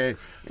reggae.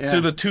 Yeah.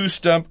 To the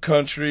two-step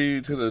country,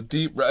 to the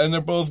deep, and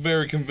they're both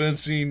very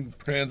convincing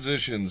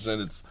transitions,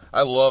 and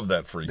I love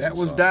that freaking That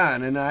was song.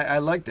 Don, and I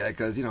like that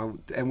because,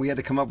 and we had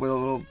to come up with a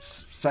little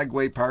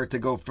segue part to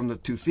go from the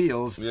two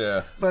feels.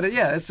 Yeah. But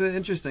it's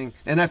interesting.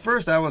 And at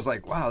first I was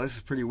like, wow, this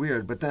is pretty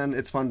weird, but then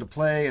it's fun to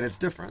play and it's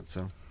different,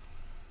 so.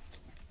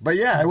 But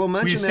yeah, I will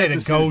mention We that said to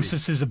a ghost.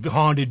 Susie. This is a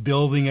haunted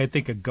building. I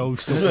think a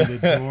ghost opened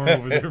the door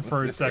over there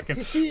for a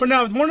second. But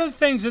now, one of the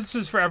things, this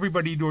is for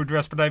everybody to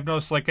address, but I've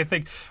noticed, like, I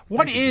think,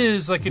 what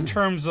is, like, in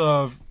terms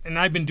of, and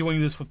I've been doing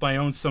this with my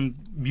own, some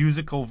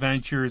musical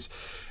ventures,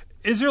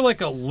 is there like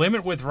a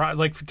limit with,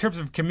 like, in terms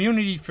of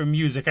community for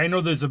music? I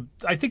know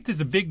I think there's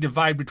a big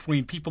divide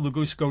between people who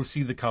go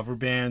see the cover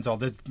bands, all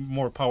that,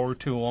 more power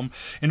to them,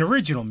 and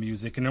original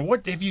music. And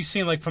what have you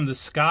seen, like, from the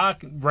ska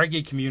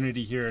reggae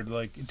community here,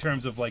 like, in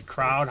terms of, like,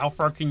 crowd? How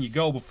far can you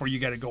go before you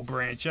got to go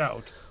branch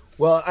out?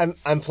 Well,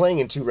 I'm playing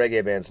in two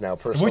reggae bands now,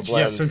 Personal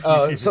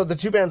Blend. So the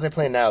two bands I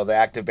play now, the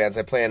active bands,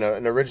 I play in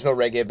an original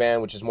reggae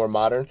band, which is more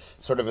modern,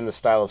 sort of in the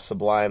style of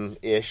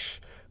Sublime-ish,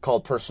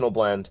 called Personal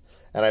Blend.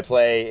 And I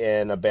play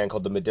in a band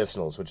called The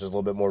Medicinals, which is a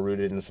little bit more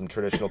rooted in some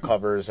traditional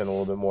covers and a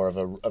little bit more of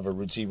a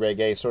rootsy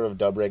reggae, sort of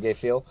dub reggae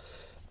feel.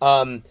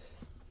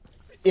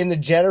 In the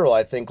general,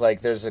 I think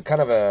like there's a kind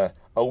of a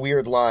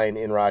weird line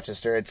in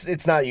Rochester.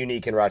 It's not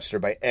unique in Rochester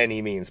by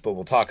any means, but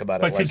we'll talk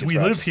about it. But like since it's we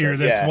live Rochester. here,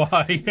 that's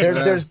why.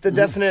 There's the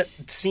definite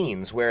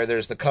scenes where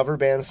there's the cover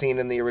band scene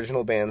and the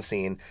original band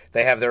scene.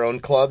 They have their own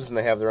clubs and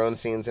they have their own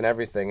scenes and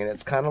everything. And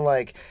it's kind of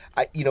like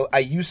I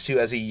used to,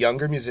 as a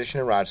younger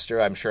musician in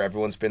Rochester, I'm sure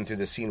everyone's been through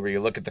this scene where you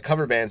look at the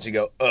cover bands and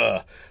you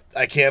go,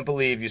 I can't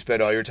believe you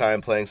spend all your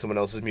time playing someone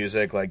else's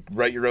music. Like,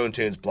 write your own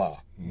tunes, blah,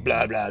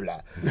 blah, blah,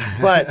 blah.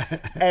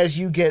 But as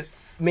you get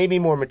maybe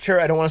more mature,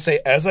 I don't want to say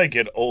as I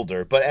get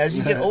older, but as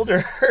you get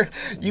older,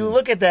 you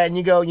look at that and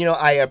you go,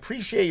 I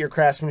appreciate your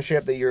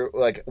craftsmanship, that you're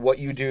like what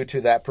you do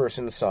to that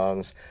person's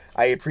songs.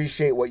 I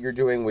appreciate what you're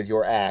doing with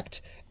your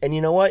act. And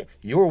you know what?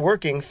 You're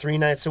working 3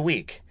 nights a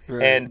week.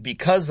 Right. And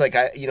because like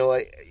I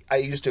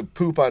used to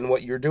poop on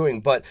what you're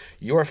doing, but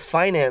you're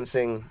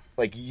financing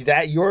like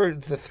that,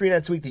 the 3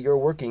 nights a week that you're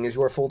working is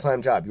your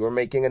full-time job. You're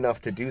making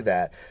enough to do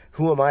that.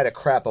 Who am I to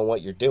crap on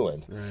what you're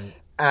doing? Right.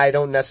 I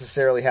don't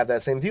necessarily have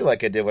that same view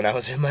like I did when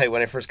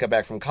I first got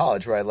back from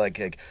college, where I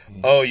like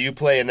you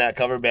play in that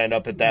cover band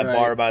up at that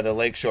bar by the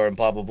lakeshore and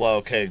blah blah blah.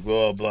 Okay,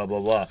 blah blah blah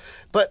blah.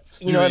 But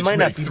it might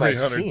not be my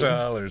scene.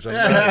 $300.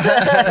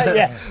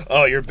 Yeah.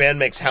 Oh, your band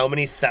makes how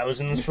many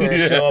thousands for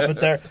a show up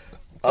at there?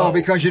 Oh,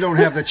 because you don't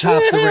have the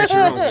chops to write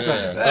your own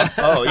stuff.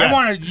 Oh, yeah. I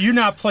want you're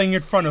not playing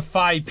in front of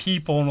 5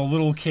 people in a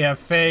little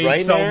cafe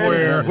Right,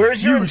 somewhere. man?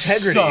 Where's your You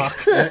integrity?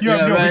 Suck. You have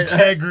Yeah, no right.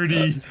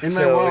 integrity. In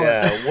my So, wallet.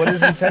 yeah, what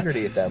is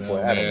integrity at that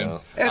point? I don't man.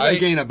 know. As I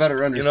gain a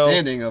better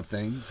understanding of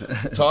things.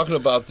 Talking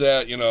about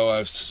that,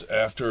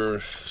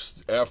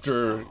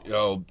 after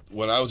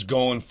when I was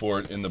going for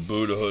it in the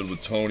Buddhahood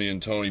with Tony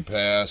and Tony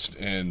passed,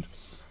 and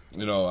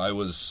I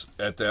was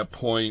at that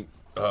point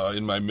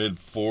in my mid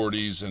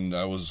 40s, and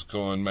I was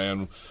going,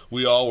 man,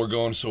 we all were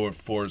going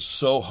for it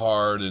so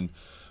hard, and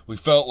we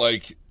felt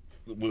like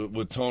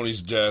with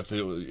Tony's death,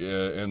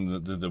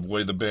 and the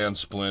way the band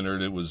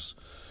splintered, it was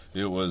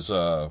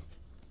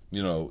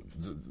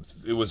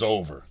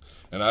over.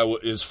 And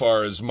as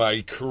far as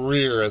my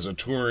career as a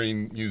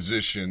touring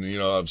musician,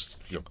 I was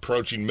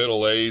approaching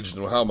middle age,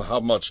 and how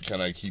much can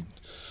I keep?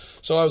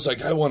 So I was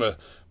like, I want to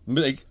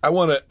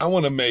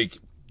make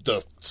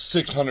the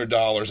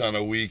 $600 on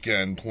a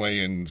weekend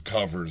playing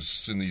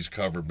covers in these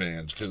cover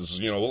bands,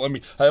 because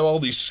I have all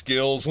these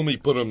skills, let me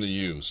put them to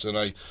use. And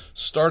I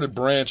started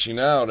branching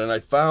out, and I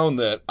found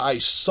that I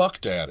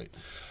sucked at it.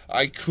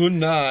 I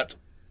couldn't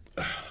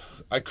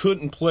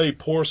play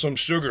Pour Some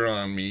Sugar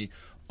on Me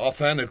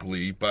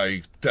authentically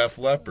by Def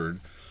Leppard,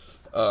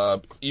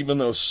 even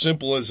though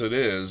simple as it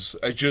is.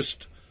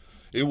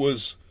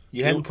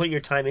 You hadn't put your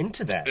time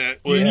into that.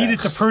 You needed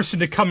the person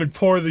to come and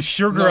pour the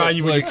sugar on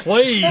you when you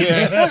played.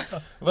 Yeah.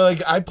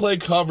 But I play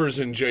covers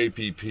in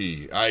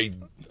JPP.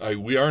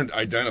 We aren't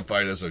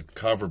identified as a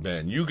cover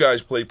band. You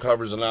guys play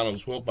covers in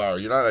Anonymous Willpower.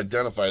 You're not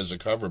identified as a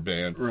cover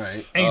band.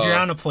 Right.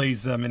 Adriana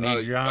plays them, and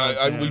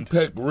Adriana. We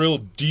pick real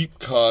deep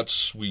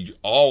cuts. We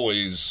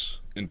always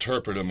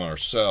interpret them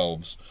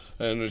ourselves,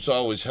 and it's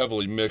always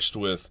heavily mixed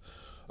with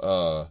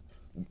our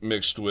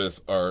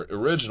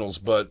originals.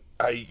 But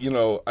I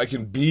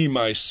can be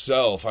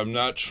myself. I'm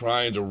not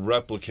trying to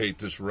replicate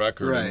this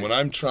record. Right. And when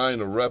I'm trying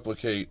to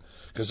replicate,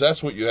 because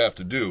that's what you have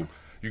to do.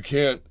 You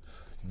can't.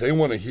 They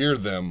want to hear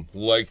them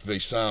like they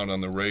sound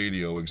on the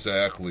radio,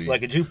 exactly.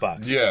 Like a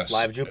jukebox. Yes.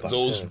 Live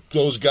jukebox.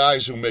 Those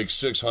guys who make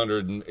 $600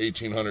 and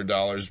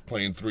 $1,800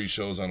 playing 3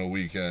 shows on a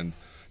weekend,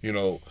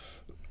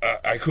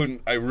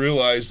 I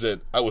realized that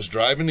I was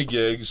driving to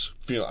gigs,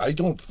 why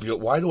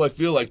do I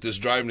feel like this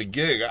driving to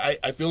gig?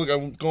 I feel like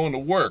I'm going to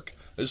work.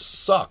 This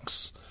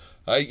sucks.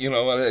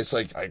 It's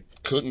like I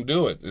couldn't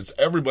do it.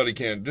 Everybody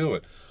can't do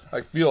it.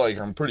 I feel like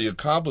I'm pretty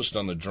accomplished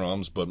on the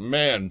drums, but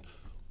man,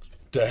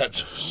 that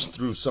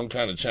through some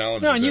kind of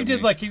challenges. No, and you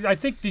did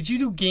did you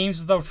do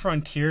Games Without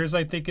Frontiers?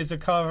 I think is a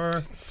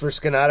cover. For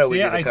Skenato, we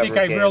did a cover I think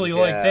I really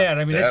like that.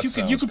 I mean, That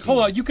you could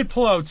pull out. You could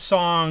pull out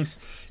songs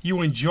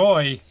you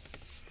enjoy.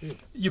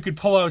 You could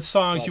pull out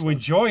songs you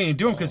enjoy and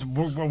do them because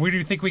where do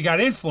you think we got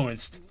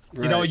influenced?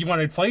 Right. You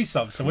want to play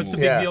something. So what's the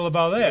big deal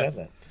about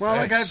that? Well,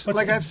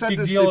 I've said big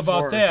this deal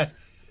before. about that?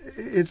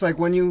 It's like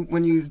when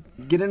you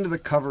get into the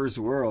covers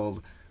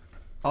world,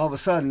 all of a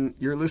sudden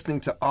you're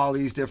listening to all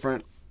these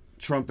different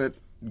trumpet,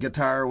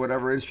 guitar,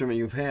 whatever instrument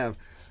you have.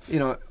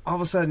 All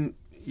of a sudden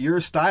your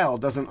style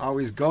doesn't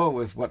always go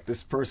with what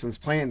this person's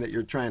playing that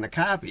you're trying to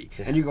copy.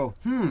 And you go,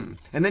 and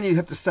then you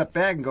have to step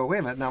back and go, wait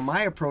a minute, now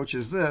my approach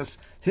is this,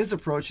 his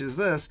approach is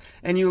this,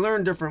 and you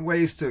learn different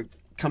ways to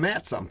come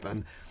at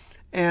something.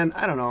 And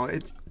I don't know,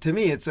 to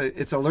me it's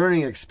a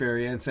learning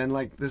experience. And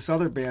like this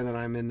other band that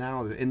I'm in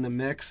now, In the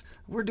Mix,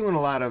 we're doing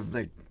a lot of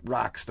like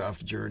rock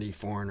stuff, Journey,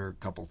 Foreigner, a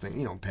couple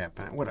things, Pat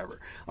Pan, whatever,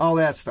 all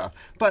that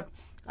stuff. But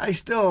I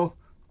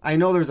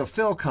know there's a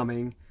fill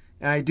coming,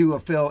 and I do a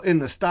fill in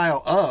the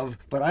style of,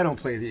 but I don't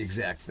play the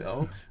exact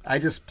fill. I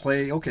just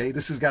play, okay,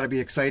 this has got to be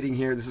exciting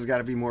here, this has got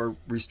to be more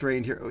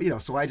restrained here,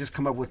 so I just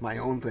come up with my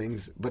own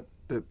things, but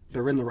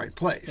they're in the right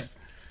place.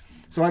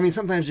 So, I mean,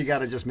 sometimes you got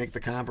to just make the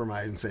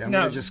compromise and say, I'm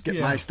going to just get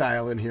my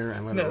style in here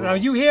and let it roll. Now,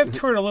 you have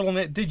toured a little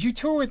bit. Did you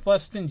tour with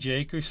Less Than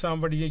Jake or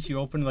somebody that you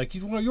opened?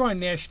 You were on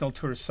national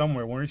tour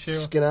somewhere, weren't you?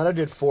 Skenato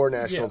did 4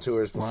 national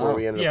tours before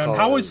we ended up calling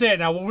and how was that?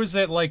 Now, what was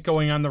it like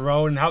going on the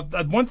road? And how?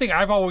 One thing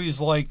I've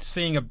always liked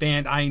seeing a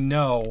band I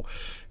know.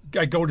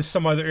 I go to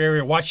some other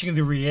area, watching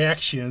the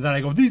reaction, and then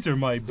I go, these are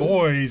my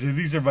boys, and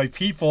these are my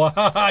people.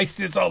 I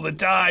see this all the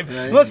time.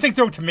 Right. Unless they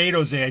throw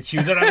tomatoes at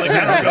you, then I'm like,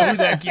 I don't know who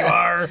the heck you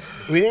are.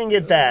 We didn't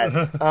get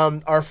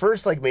that. Our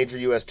first major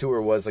U.S.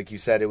 tour was, like you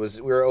said,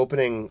 we were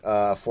opening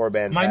a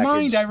 4-band package. My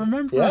mind, I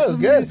remember. Yeah, it was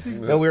good.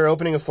 No, we were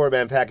opening a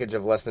 4-band package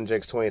of Less Than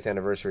Jake's 20th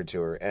anniversary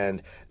tour,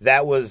 and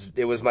it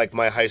was like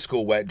my high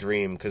school wet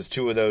dream, because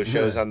 2 of those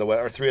shows on the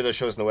West, or 3 of those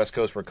shows on the West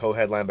Coast were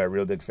co-headlined by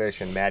Real Big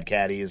Fish and Mad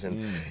Caddies,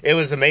 and it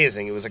was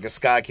amazing. It was like a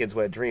ska kid's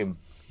wet dream.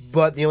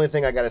 But the only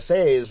thing I gotta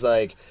say is,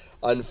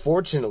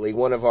 unfortunately,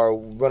 one of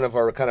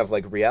our kind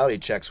of reality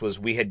checks was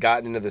we had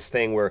gotten into this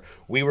thing where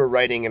we were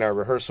writing in our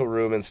rehearsal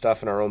room and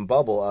stuff in our own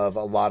bubble of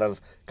a lot of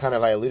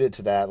I alluded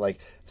to that,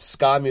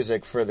 ska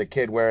music for the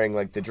kid wearing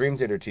the Dream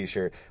Theater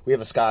t-shirt. We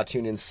have a ska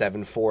tune in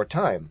 7/4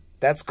 time.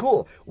 That's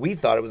cool. We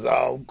thought it was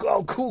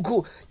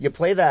cool. You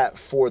play that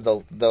for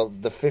the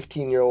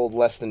 15-year-old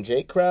less than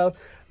Jake crowd.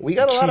 We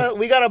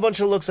got a bunch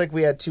of looks like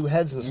we had two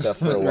heads and stuff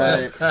for a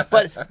while.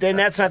 But then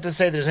that's not to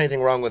say there's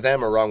anything wrong with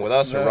them or wrong with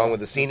us or wrong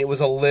with the scene. It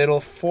was a little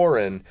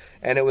foreign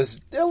and it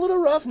was a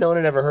little rough. No one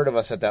had ever heard of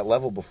us at that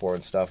level before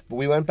and stuff. But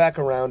we went back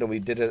around and we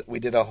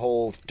did a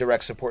whole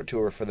direct support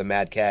tour for the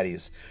Mad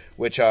Caddies,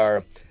 which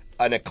are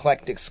an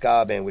eclectic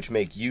ska band which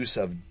make use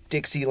of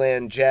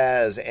Dixieland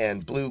jazz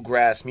and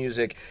bluegrass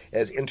music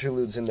as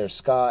interludes in their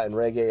ska and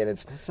reggae, and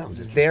it's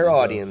their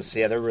audience.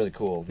 Yeah, they're really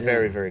cool.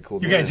 Very, very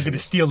cool. You guys are going to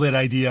steal that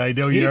idea. I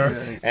know you are.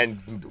 And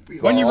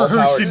when you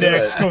rehearse it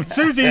next, go,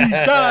 Susie,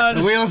 done.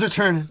 The wheels are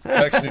turning.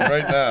 Texting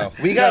right now.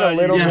 We got a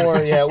little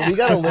more. Yeah, we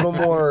got a little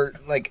more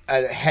like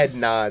head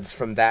nods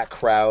from that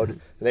crowd.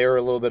 They were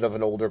a little bit of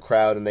an older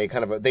crowd, and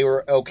they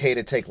were okay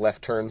to take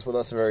left turns with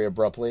us very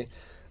abruptly.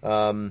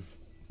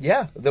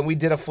 Yeah, then we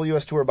did a full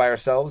U.S. tour by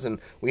ourselves, and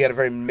we had a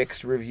very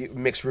mixed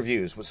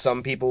reviews.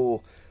 Some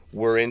people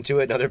were into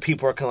it, and other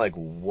people are kind of like,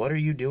 "What are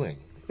you doing?"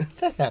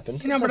 That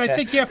happened. But okay. I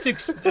think you have to.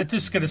 This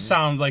is going to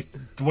sound like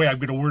the way I'm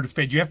going to word it,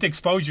 but you have to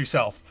expose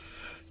yourself.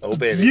 Oh,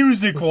 baby.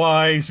 Music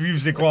wise,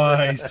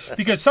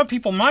 because some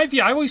people, my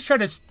view, I always try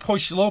to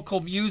push local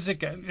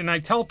music, and I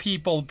tell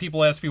people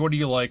ask me, what do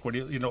you like?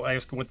 I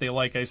ask them what they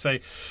like. I say,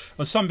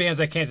 well, some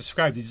bands I can't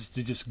describe,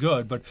 they're just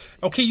good. But,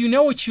 okay, you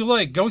know what you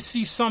like. Go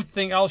see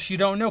something else you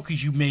don't know,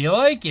 because you may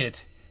like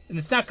it, and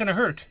it's not going to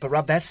hurt. But,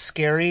 Rob, that's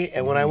scary,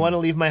 and when I want to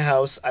leave my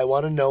house, I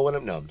want to know what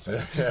I'm... No, I'm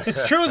sorry.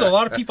 It's true, though. A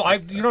lot of people,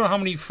 you don't know how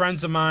many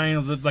friends of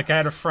mine, like I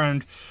had a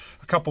friend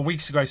a couple of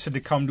weeks ago, I said to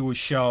come to a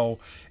show,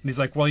 and he's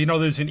like, well,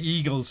 there's an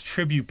Eagles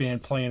tribute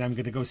band playing I'm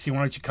going to go see. Why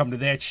don't you come to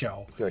that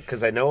show? Good,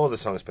 because I know all the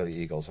songs by the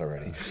Eagles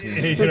already.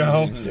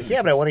 Like,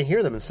 yeah, but I want to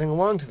hear them and sing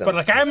along to them.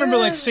 But I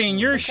remember seeing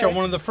your show,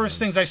 one of the first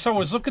things I saw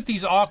was, look at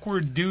these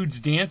awkward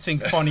dudes dancing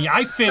funny.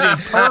 I fit in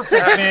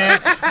perfect,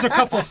 man. There's a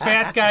couple of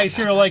fat guys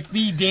here like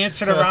me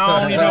dancing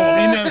around,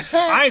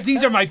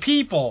 these are my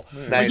people.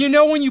 Nice.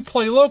 But when you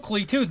play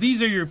locally, too,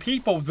 these are your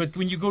people. But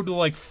when you go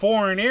to,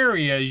 foreign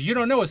areas, you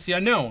don't know. It's the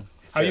unknown.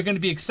 How are you going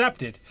to be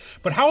accepted?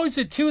 But how is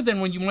it, too, then,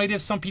 when you might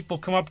have some people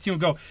come up to you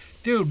and go,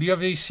 dude, do you have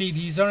any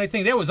CDs or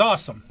anything? That was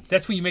awesome.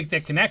 That's when you make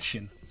that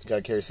connection. You got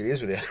to carry CDs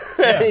with you.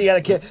 Yeah. You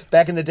got to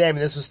back in the day,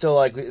 this was still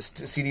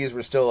CDs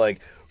were still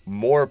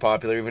more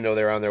popular, even though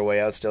they were on their way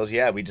out still. So,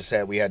 yeah,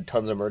 we had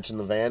tons of merch in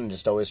the van and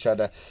just always tried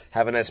to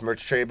have a nice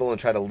merch table and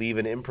try to leave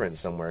an imprint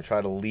somewhere.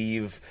 Try to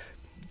leave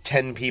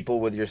 10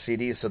 people with your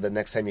CDs so that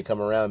next time you come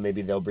around,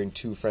 maybe they'll bring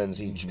 2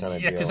 friends each kind of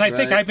deal. Yeah, because I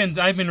think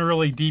I've been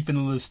really deep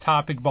into this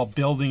topic about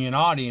building an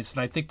audience, and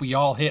I think we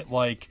all hit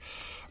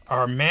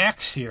our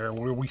max here,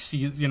 where we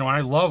see,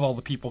 I love all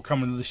the people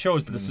coming to the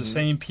shows, but it's the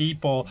same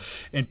people,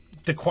 and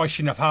the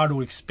question of how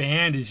to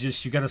expand is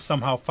just you got to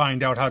somehow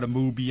find out how to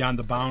move beyond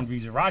the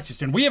boundaries of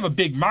Rochester, and we have a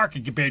big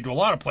market compared to a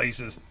lot of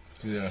places.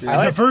 Yeah. The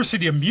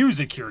diversity of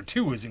music here,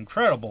 too, is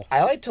incredible.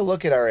 I like to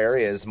look at our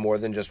areas more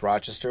than just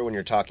Rochester when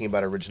you're talking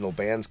about original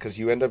bands, because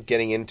you end up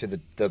getting into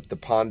the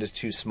pond is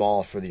too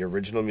small for the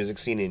original music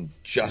scene in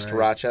just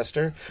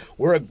Rochester.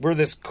 We're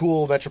this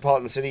cool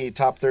metropolitan city,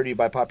 top 30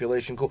 by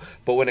population, cool.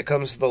 But when it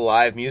comes to the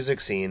live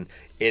music scene,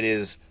 it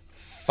is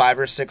 5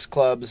 or 6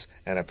 clubs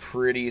and a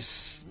pretty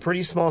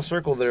small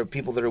circle that are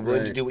people that are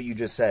willing to do what you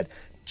just said.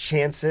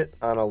 Chance it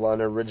on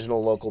an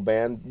original local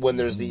band when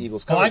there's the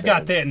Eagles cover Well, I've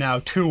got band. that now,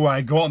 too.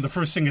 I go out and the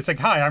first thing, it's like,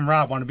 hi, I'm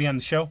Rob. Want to be on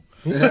the show?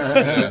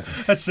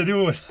 That's to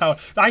do with how...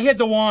 I had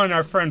the one,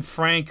 our friend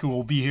Frank, who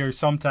will be here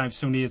sometime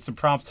soon. He had some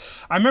problems.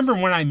 I remember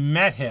when I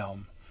met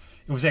him,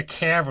 it was at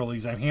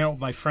Caverly's. I'm hanging out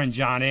with my friend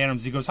John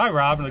Adams. He goes, hi,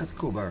 Rob. That's a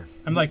cool bar.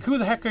 I'm like, who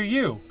the heck are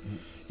you?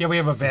 Yeah, we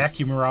have a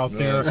vacuumer out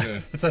there.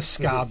 Okay. It's a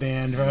ska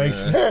band, right?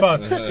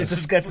 But It's a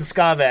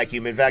ska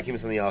vacuum. It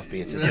vacuums on the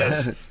offbeats.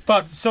 yes.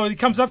 But so he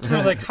comes up to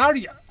me like, how do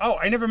you... Oh,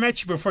 I never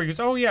met you before. He goes,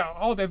 oh, yeah,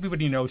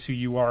 everybody knows who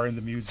you are in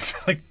the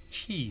music. Like,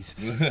 jeez,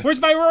 where's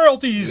my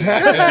royalties?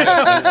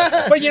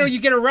 But, you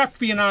get a rep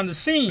being on the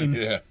scene.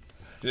 Yeah.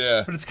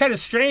 Yeah. But it's kind of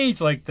strange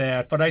like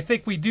that. But I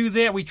think we do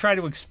that. We try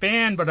to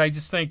expand. But I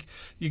just think,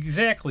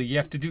 exactly, you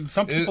have to do...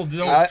 Some people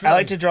don't... I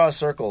like to draw a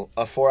circle,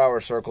 a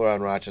 4-hour circle around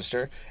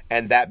Rochester,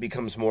 and that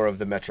becomes more of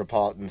the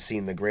metropolitan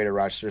scene, the greater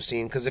Rochester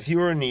scene. Because if you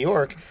were in New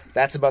York,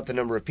 that's about the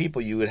number of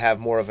people. You would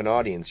have more of an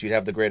audience. You'd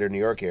have the greater New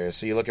York area.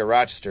 So you look at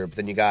Rochester, but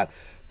then you got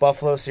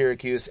Buffalo,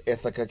 Syracuse,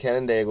 Ithaca,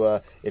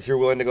 Canandaigua. If you're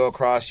willing to go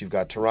across, you've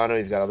got Toronto,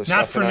 you've got other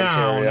stuff in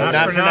Ontario.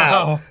 Not for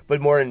now.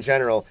 But more in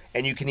general.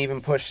 And you can even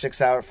push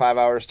 5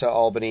 hours to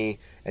Albany,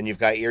 and you've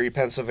got Erie,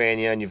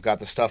 Pennsylvania, and you've got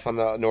the stuff on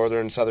the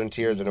northern, southern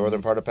tier, the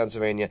northern part of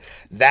Pennsylvania.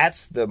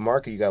 That's the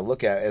market you got to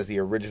look at as the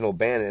original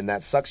band, and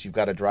that sucks. You've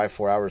got to drive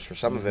 4 hours for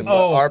some of it.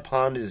 But our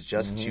pond is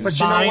just too But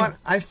small. you know what?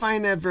 I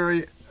find that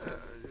very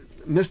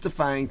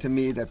mystifying to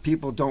me that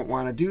people don't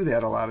want to do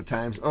that a lot of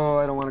times. Oh,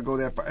 I don't want to go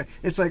that far.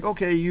 It's like,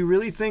 okay, you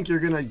really think you're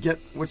going to get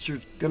what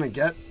you're going to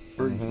get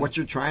or what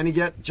you're trying to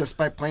get just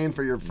by playing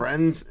for your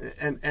friends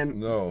and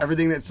No.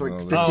 everything that's like No,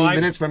 15 I-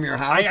 minutes from your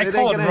house. I it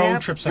call ain't it gonna road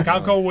happen. trips. Like,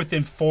 I'll go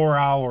within 4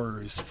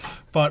 hours.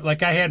 But,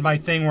 like, I had my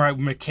thing where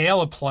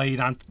Michaela played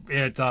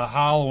at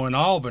Hollow in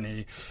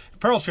Albany.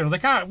 Pearl Street. I'm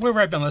like, where have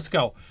I been? Let's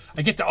go.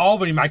 I get to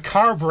Albany. My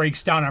car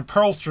breaks down on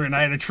Pearl Street, and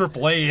I had a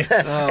AAA.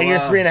 And you're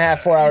 3.5,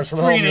 4 hours from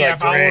home. 3.5 you're like,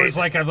 great. hours.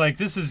 Like, I'm like,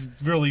 this is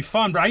really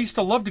fun. But I used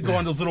to love to go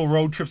on those little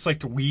road trips, like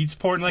to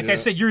Weedsport. And like I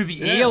said, you're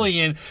the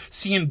alien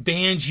seeing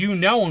bands you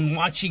know and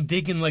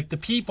digging like the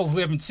people who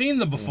haven't seen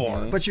them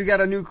before. But you got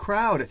a new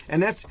crowd,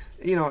 and that's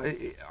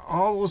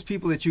all those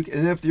people that you.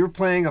 And if you're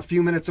playing a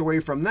few minutes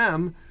away from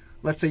them,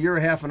 let's say you're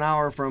a half an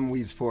hour from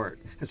Weedsport,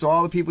 and so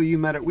all the people you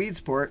met at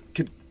Weedsport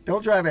they'll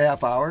drive a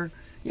half hour.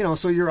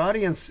 So your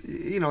audience,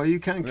 you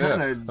can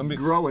kind of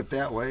grow it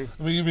that way. Let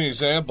me give you an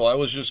example. I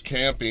was just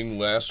camping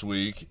last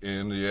week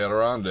in the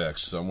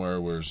Adirondacks, somewhere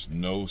where there's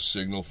no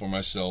signal for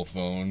my cell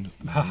phone.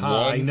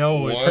 I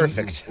know it.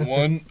 Perfect.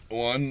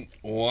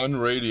 One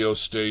radio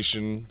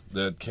station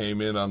that came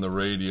in on the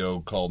radio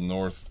called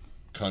North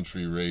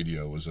Country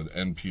Radio was an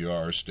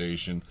NPR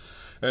station.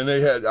 And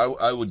they had,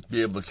 I would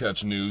be able to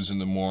catch news in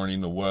the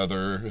morning, the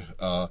weather,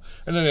 and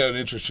then they had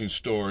interesting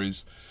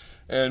stories.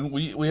 And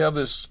we have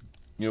this,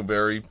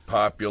 very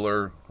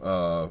popular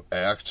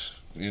act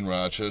in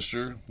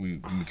Rochester,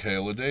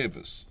 Michaela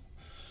Davis.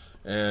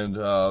 And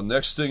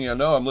next thing I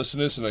know, I'm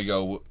listening to this, and I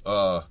go,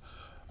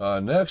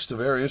 next, a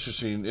very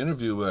interesting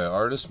interview by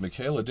artist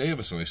Michaela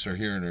Davis. And I start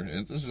hearing her.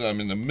 And I'm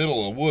in the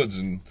middle of woods.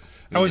 And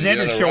I was at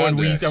a show in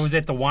Adirondacks. I was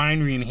at the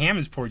winery in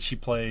Hammondsport she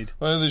played.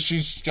 Well,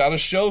 she's got a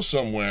show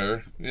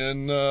somewhere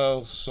in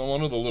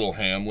one of the little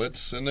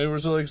hamlets, and there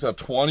was like a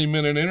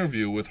 20-minute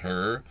interview with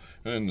her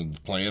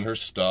and playing her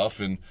stuff,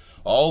 and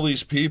all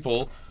these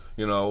people,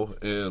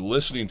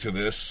 listening to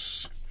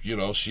this.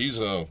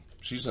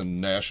 She's a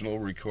national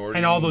recording.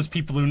 And all those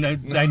people who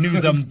I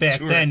knew them back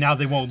then, now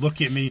they won't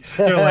look at me.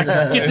 They're like,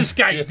 get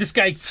this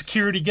guy,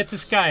 security, get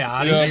this guy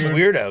out of He's a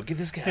here. weirdo. Get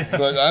this guy.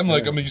 But I'm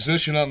like a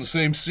musician on the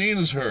same scene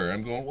as her.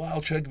 I'm going,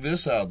 wow, check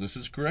this out. This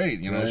is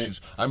great.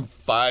 I'm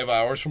 5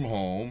 hours from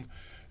home,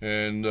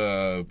 and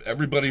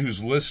everybody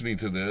who's listening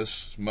to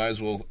this might as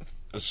well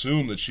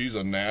assume that she's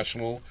a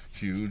national,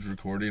 huge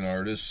recording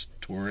artist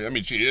touring. I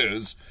mean, she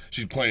is.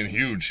 She's playing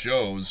huge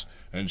shows,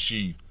 and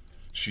she's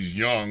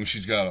young.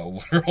 She's got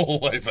her whole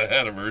life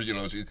ahead of her. She's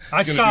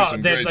I gonna do saw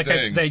some that, great like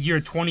things. I said, that year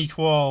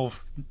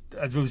 2012.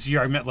 As it was the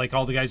year I met like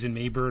all the guys in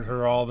Maybird,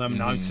 her, all of them.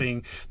 Now I'm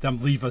seeing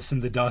them leave us in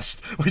the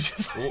dust, which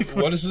is like,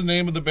 What is the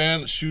name of the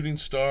band? Shooting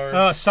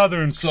Star?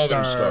 Southern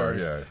Southern Stars. Star,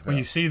 yeah. When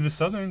you see the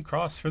Southern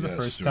Cross for the Yes,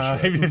 first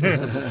that's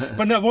time.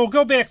 But no, we'll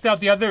go back to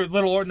the other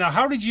little. Now,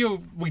 how did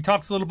you? We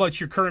talked a little about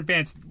your current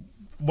bands.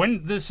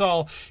 When this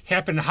all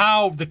happened,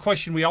 how the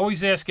question we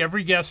always ask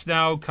every guest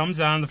now comes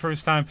on the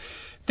first time.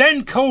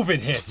 Then COVID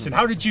hits, and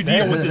how did you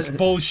deal with this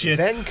bullshit?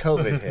 Then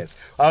COVID hit.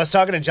 I was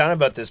talking to John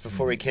about this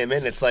before we came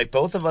in. It's like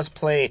both of us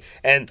play,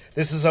 and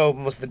this is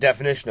almost the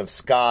definition of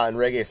ska and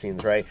reggae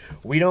scenes, right?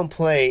 We don't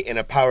play in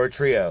a power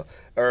trio,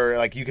 or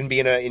like you can be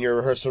in your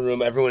rehearsal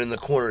room, everyone in the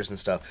corners and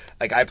stuff.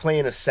 Like I play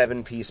in a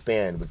 7-piece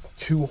band with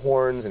 2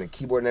 horns and a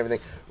keyboard and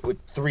everything, with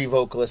 3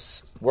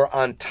 vocalists. We're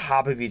on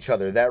top of each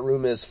other. That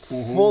room is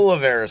full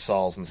of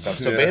aerosols and stuff.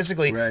 So Yeah,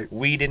 basically, right.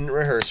 we didn't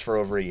rehearse for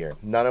over a year.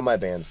 None of my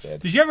bands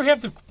did. Did you ever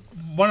have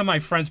one of my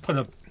friends put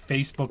a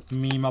Facebook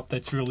meme up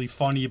that's really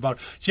funny about.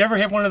 Did you ever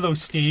have one of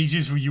those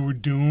stages where you were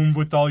doomed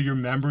with all your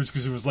members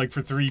because it was like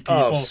for 3 people?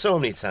 Oh, so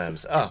many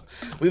times. Oh,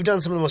 we've done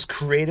some of the most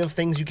creative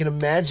things you can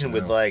imagine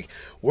with, like,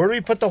 where do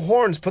we put the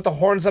horns? Put the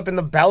horns up in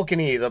the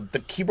balcony.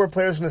 The keyboard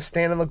player's going to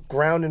stand on the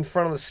ground in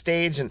front of the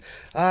stage, and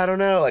I don't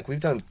know. Like, we've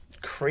done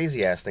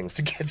crazy ass things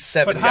to get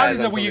 7 But how guys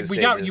did on some of these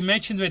stages. you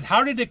mentioned it.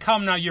 How did it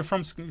come? Now you're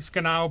from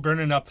Skanao,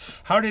 Burning Up.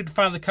 How did it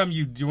finally come?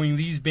 You doing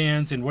these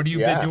bands, and what have you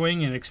been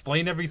doing? And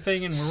explain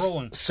everything, and we're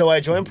rolling. So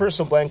I joined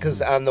Personal Blend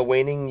because on the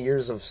waning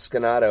years of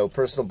Skenato,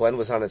 Personal Blend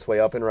was on its way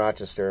up in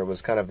Rochester and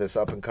was kind of this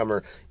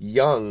up-and-comer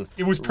young...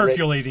 It was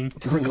percolating.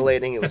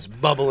 Percolating. It was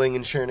bubbling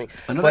and churning.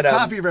 Another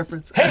coffee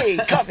reference. Hey,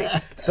 coffee!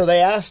 So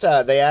they asked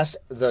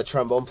the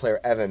trombone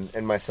player, Evan,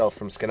 and myself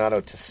from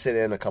Skenato to sit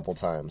in a couple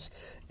times.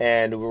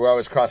 And we were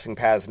always crossing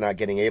paths and not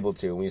getting able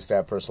to. We used to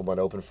have Personal Blend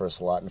open for us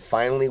a lot. And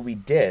finally we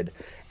did.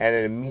 And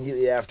then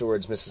immediately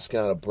afterwards, Mrs.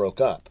 Skenato broke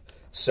up.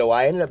 So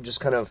I ended up just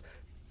kind of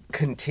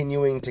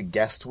continuing to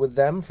guest with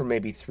them for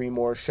maybe 3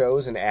 more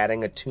shows and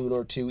adding a tune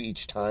or 2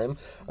 each time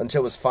until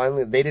it was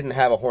finally... They didn't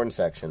have a horn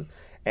section.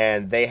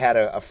 And they had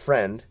a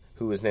friend...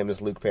 who his name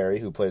is Luke Perry,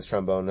 who plays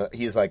trombone.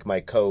 He's like my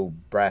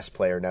co-brass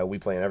player now. We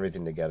play in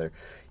everything together.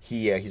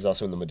 He's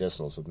also in the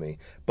Medicinals with me.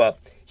 But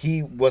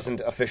he wasn't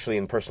officially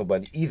in Personal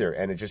Blend either,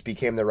 and it just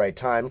became the right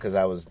time because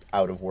I was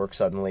out of work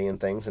suddenly and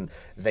things, and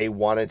they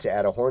wanted to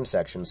add a horn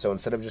section. So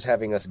instead of just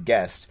having us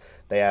guest,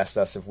 they asked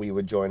us if we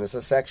would join as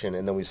a section,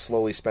 and then we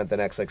slowly spent the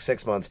next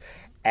 6 months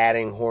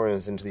adding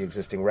horns into the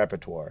existing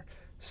repertoire.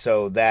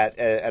 So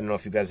that, I don't know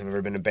if you guys have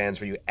ever been in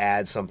bands where you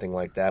add something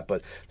like that,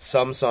 but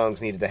some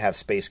songs needed to have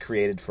space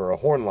created for a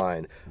horn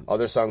line.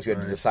 Other songs you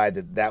had to decide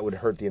that would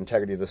hurt the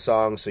integrity of the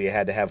song, so you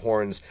had to have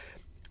horns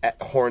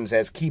horns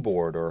as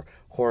keyboard or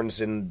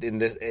horns in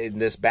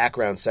this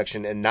background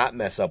section and not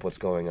mess up what's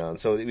going on.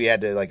 So we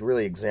had to like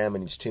really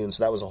examine each tune.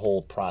 So that was a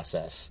whole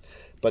process.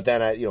 But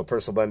then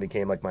Personal Blend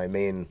became like my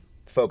main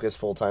focus,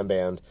 full-time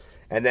band.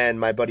 And then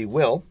my buddy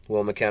Will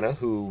McKenna,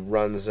 who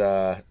runs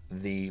the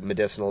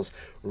Medicinals,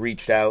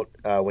 reached out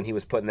when he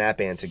was putting that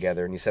band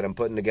together, and he said, "I'm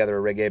putting together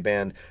a reggae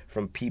band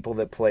from people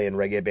that play in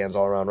reggae bands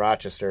all around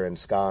Rochester and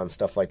ska and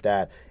stuff like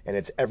that, and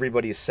it's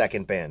everybody's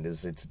second band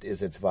is its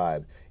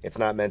vibe. It's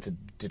not meant to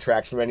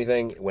detract from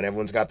anything. When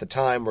everyone's got the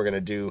time, we're going to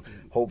do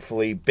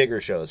hopefully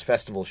bigger shows,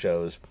 festival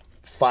shows,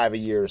 5 a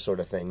year sort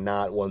of thing,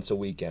 not once a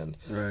weekend.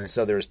 Right.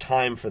 So there's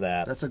time for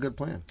that. That's a good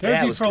plan. That'd Yeah,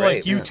 it be was for great,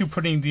 like you two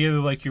putting together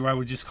like I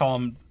would just call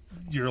them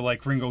your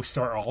like Ringo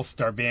Starr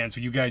all-star bands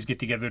where you guys get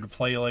together to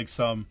play like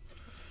some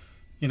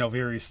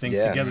various things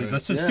together.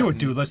 Let's just do it,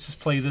 dude. Let's just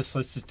play this.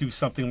 Let's just do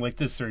something like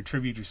this or a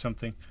tribute or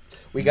something.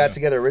 We got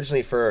together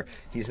originally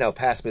he's now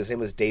passed, but his name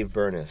was Dave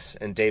Burness.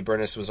 And Dave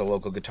Burness was a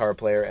local guitar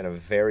player and a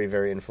very,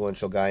 very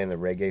influential guy in the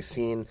reggae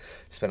scene.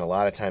 Spent a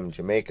lot of time in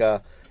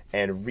Jamaica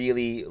and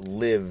really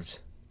lived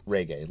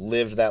reggae,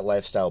 lived that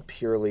lifestyle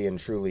purely and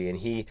truly. And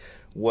he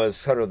was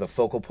sort of the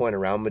focal point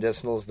around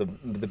Medicinals. The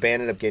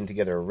band ended up getting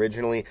together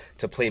originally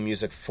to play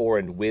music for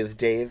and with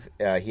Dave.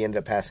 He ended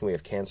up passing away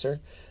of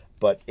cancer.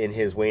 But in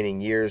his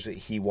waning years,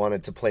 he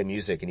wanted to play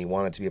music and he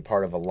wanted to be a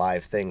part of a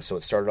live thing. So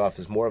it started off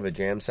as more of a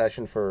jam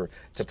session to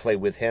play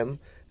with him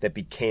that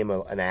became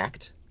an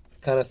act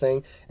kind of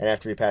thing. And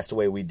after he passed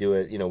away, we do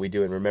it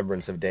in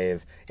remembrance of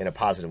Dave in a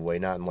positive way,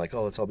 not in like,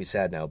 oh, let's all be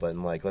sad now, but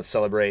in like, let's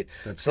celebrate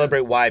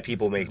why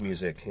people make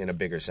music in a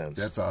bigger sense.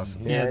 That's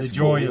awesome. Yeah, the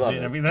joy of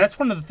it. I mean, that's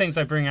one of the things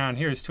I bring on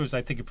here is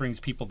I think it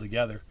brings people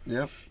together.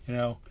 Yep.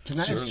 Can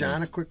I ask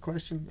John a quick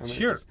question?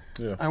 Sure.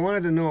 I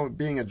wanted to know,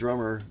 being a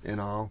drummer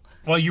and all.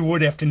 Well, you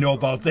would have to know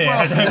about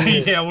that.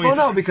 Well,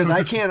 no, because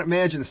I can't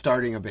imagine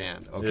starting a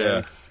band. Okay.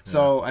 Yeah.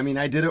 So, I mean,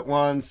 I did it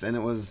once and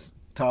it was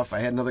tough. I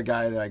had another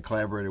guy that I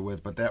collaborated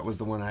with, but that was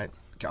the one out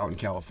in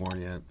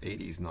California,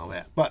 80s and all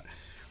that. But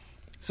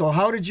so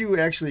how did you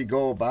actually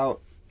go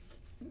about,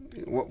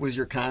 what was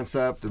your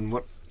concept and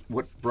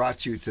what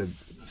brought you to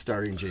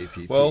starting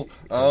JPP? Well,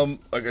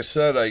 like I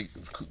said, I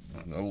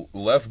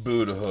left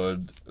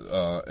Buddhahood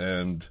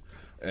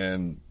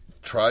and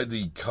tried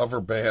the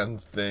cover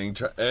band thing,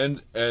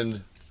 and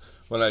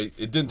when it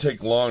didn't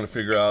take long to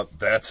figure out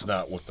that's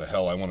not what the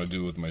hell I want to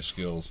do with my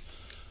skills.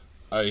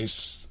 I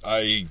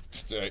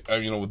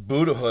with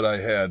Buddhahood, I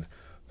had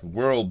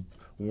world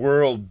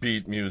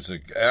beat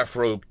music,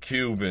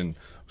 Afro-Cuban,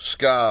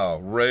 ska,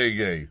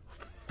 reggae,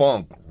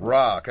 funk,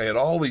 rock. I had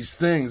all these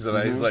things that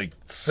I like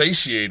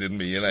satiated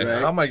me, and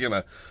how am I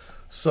gonna?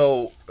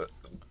 So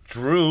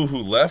Drew,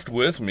 who left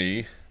with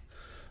me,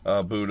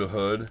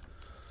 Buddhahood,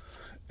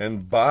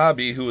 and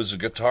Bobby, who was a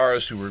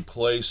guitarist who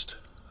replaced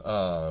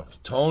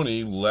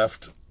Tony,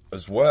 left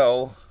as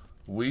well.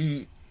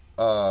 We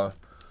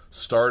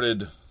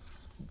started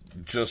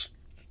just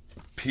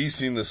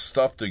piecing this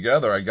stuff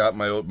together. I got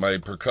my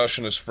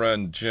percussionist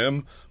friend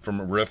Jim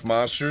from Riff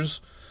Monsters.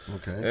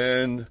 Okay.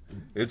 And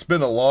it's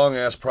been a long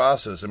ass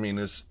process. I mean,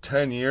 it's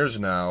 10 years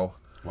now.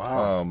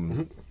 Wow.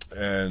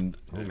 And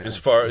as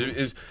far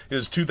it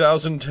was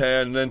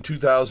 2010, and then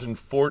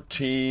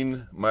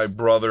 2014 my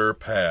brother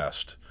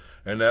passed.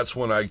 And that's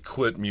when I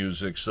quit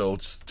music. So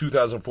it's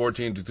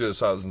 2014 to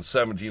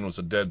 2017 was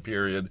a dead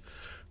period.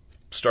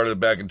 Started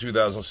back in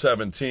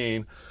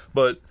 2017,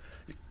 but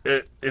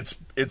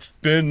it's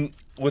been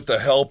with the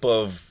help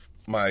of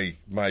my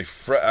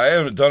friend. I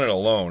haven't done it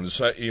alone. It's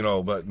not,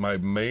 but my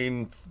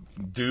main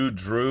dude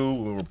Drew,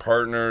 we were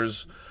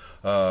partners.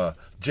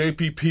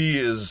 JPP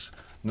is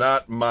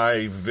not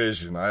my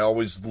vision. I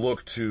always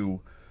look to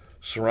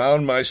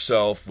surround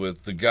myself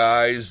with the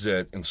guys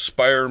that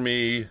inspire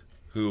me,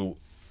 who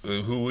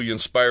we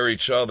inspire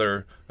each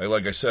other.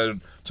 Like I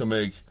said, to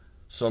make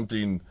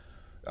something.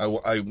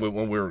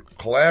 When we're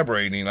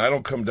collaborating, I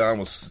don't come down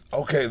with,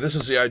 okay, this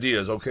is the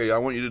ideas. Okay, I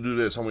want you to do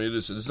this. I want you to do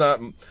this. It's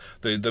not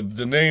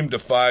the name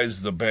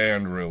defies the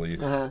band really.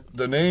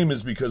 The name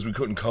is because we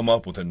couldn't come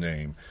up with a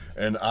name,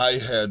 and I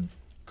had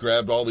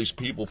grabbed all these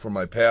people from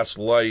my past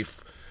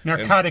life.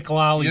 Narcotic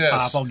Lollipop,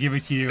 yes. I'll give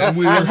it to you.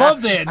 I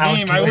love that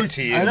name. I wish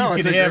you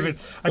could have it.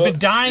 I've been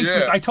dying.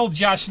 Yeah. I told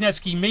Josh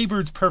Nesky,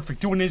 Maybird's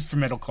perfect. Do an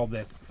instrumental called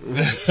that.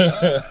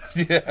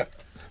 Yeah.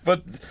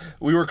 But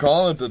we were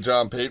calling it the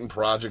John Payton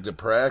Project at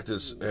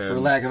practice. And, for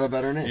lack of a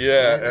better name.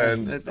 Yeah, right?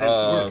 and it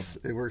works.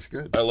 It works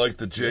good. I like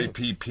the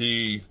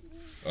JPP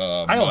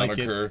I like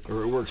moniker. it.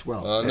 Or it works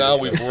well. Now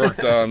we've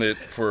worked on it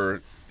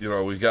for,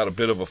 we've got a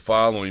bit of a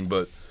following,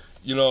 but,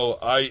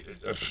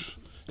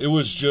 it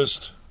was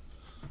just,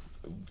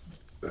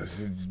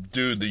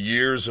 dude, the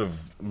years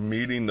of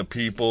meeting the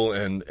people,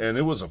 and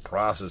it was a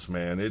process,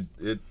 man.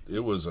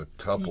 It was a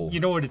couple. You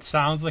know what it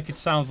sounds like? It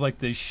sounds like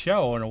this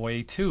show in a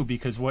way too,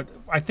 because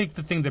I think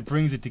the thing that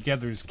brings it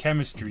together is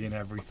chemistry and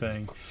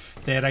everything.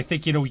 That I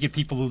think we get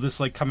people who just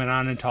like coming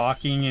on and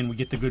talking, and we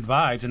get the good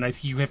vibes, and I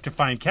think you have to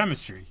find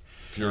chemistry.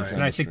 Pure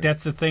And I think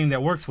that's the thing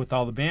that works with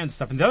all the band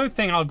stuff. And the other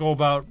thing I'll go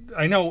about,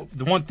 I know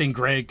the one thing,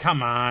 Greg,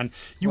 come on.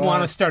 You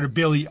want to start a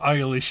Billie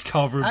Eilish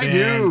cover band. I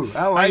do.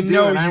 Oh, I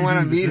do. And I want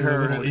to meet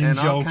her and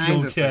all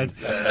kinds of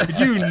things.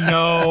 You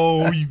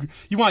know,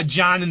 you want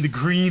John in the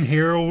green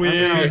hair wig.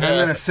 I'm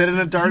going to sit in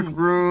a dark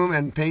room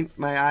and paint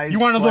my eyes. You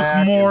want to look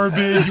black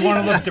morbid. You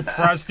want to look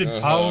depressed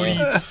and pouty.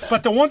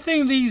 But the one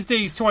thing these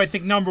days, too, I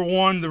think, number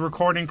one, the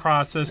recording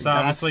process,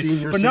 obviously.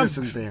 Senior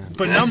Citizen Band.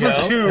 But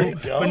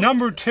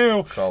number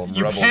two,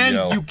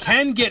 you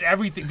can get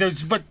everything.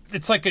 But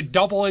it's like a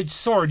double-edged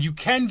sword. You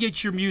can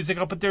get your music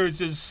up, but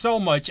there's so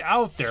much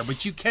out there,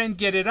 but you can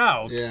get it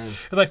out. Yeah.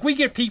 Like, we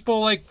get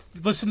people, like,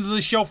 listen to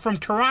the show from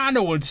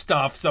Toronto and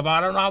stuff, so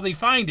I don't know how they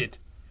find it.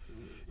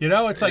 You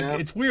know, it's like,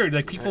 it's weird.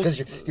 Like, people.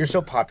 Because you're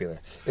so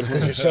popular. It's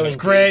because you're so engaging.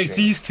 Great, it's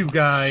these two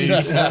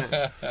guys.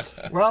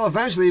 Well,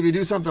 eventually, if you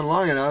do something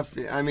long enough,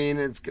 I mean,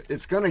 it's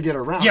going to get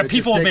around. Yeah, it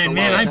people, just takes a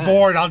man, long I'm time.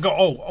 bored. I'll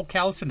go, okay,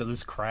 I'll listen to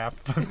this crap.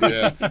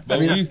 Yeah, but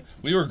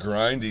we were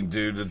grinding,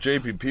 dude. The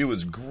JPP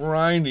was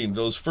grinding.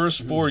 Those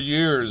first 4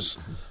 years,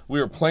 we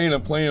were playing,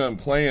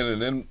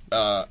 and then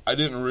I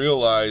didn't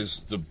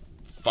realize the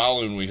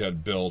following we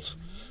had built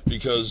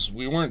because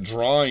we weren't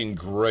drawing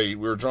great.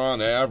 We were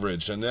drawing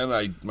average, and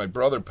then my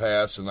brother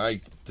passed, and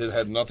I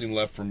had nothing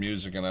left for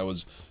music, and I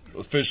was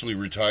officially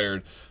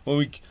retired.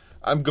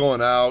 I'm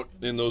going out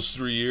in those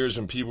 3 years,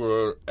 and people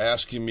are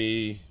asking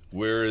me,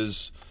 where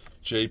is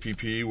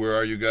JPP? Where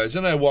are you guys?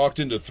 And I walked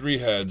into Three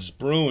Heads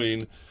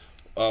Brewing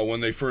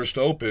when they first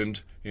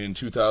opened in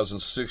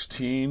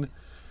 2016,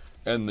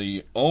 and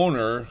the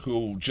owner,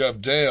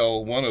 Jeff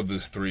Dale, one of the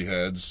Three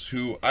Heads,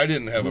 who I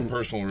didn't have a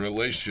personal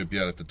relationship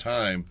yet at the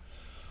time,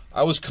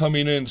 I was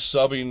coming in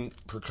subbing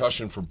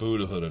percussion for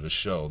Buddhahood at a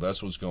show.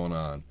 That's what's going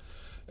on.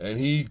 And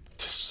he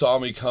saw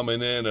me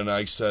coming in, and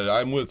I said,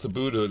 I'm with the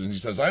Buddhahood. And he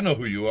says, I know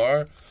who you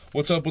are.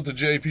 What's up with the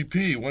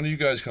JPP? When are you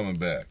guys coming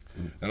back?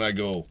 And I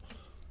go,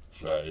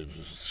 I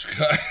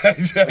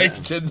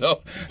didn't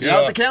know. Get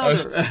out the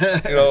calendar.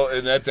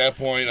 And at that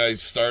point, I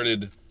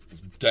started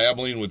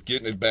dabbling with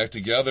getting it back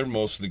together.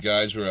 Most of the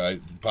guys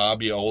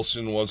Bobby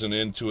Olson wasn't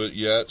into it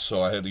yet,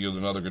 so I had to get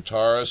another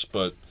guitarist,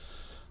 but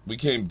we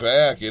came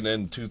back, and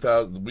then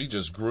 2000, we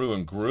just grew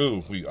and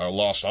grew. I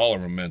lost all our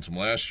momentum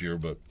last year,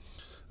 but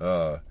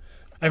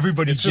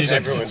Everybody did.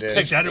 Everyone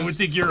did. I don't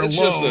think you're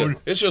alone.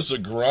 It's just a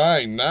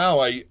grind.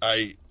 Now we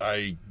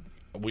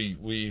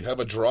have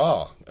a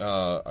draw.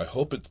 I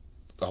hope it.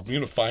 I'm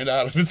going to find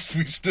out if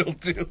we still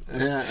do.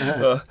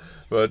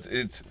 But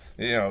it's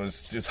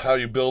just how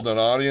you build an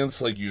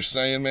audience, like you're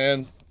saying,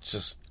 man.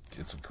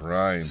 It's a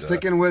grind.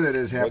 Sticking with it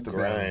is half the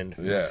grind.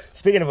 battle. Yeah.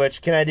 Speaking of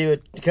which, can I do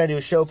a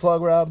show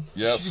plug, Rob?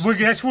 Yes. We're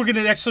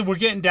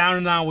getting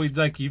down now.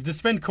 This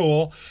has been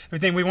cool.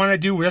 Everything we want to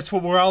do, that's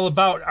what we're all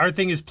about. Our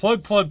thing is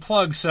plug.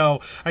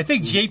 So I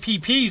think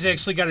JPP's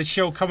actually got a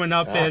show coming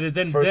up.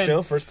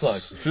 First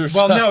plug.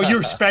 Well, no,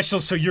 you're special,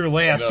 so you're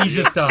last. He's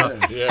just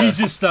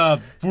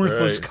a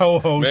worthless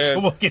co-host. Man. So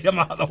we'll get him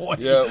out of the way.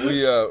 Yeah,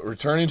 we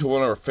returning to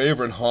one of our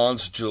favorite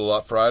haunts,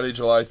 Friday,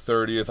 July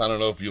 30th. I don't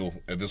know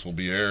if this will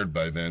be aired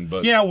by then,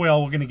 but yeah, we're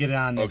going to get it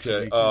on next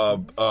okay. week.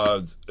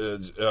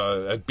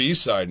 At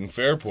B-Side in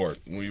Fairport,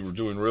 we were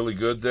doing really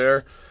good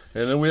there,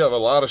 and then we have a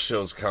lot of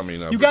shows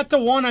coming up. You got the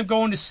one I'm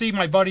going to see.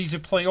 My buddies are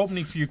playing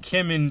opening for you,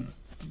 Kim and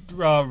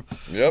Roy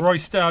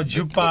Style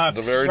Jukebox.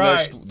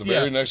 The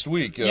very next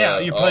week.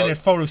 You're playing at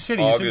Photo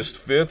City. August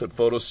 5th at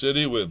Photo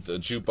City with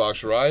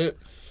Jukebox Riot.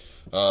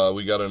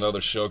 We got another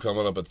show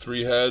coming up at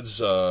Three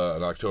Heads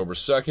on October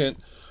 2nd.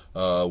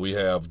 We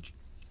have.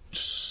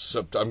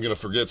 I'm going to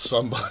forget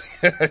somebody.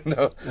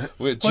 No,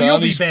 with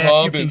Johnny's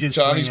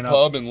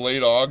Pub in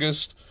late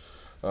August.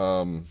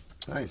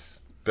 Nice.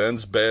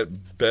 Ben's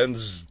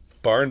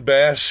Barn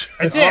Bash.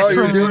 Is that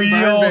for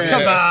real?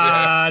 Come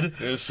on.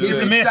 Yes, He's it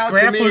a is. masked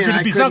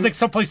grappler. It sounds like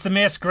someplace the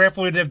masked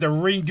grappler would have the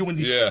ring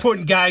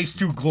putting guys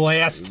through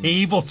glass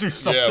tables or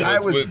something. Yeah, I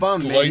was with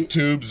bummed, man. light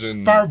tubes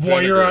and barbed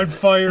wire vinegar. on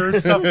fire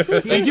and stuff.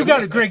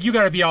 Hey, Greg, you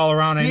got to be all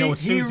around. I know.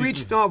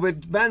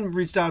 But Ben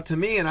reached out to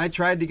me, and I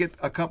tried to get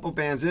a couple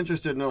bands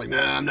interested, and they're like,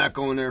 "Nah, I'm not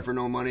going there for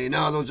no money.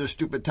 No, those are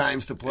stupid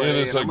times to play." It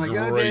is and a I'm like,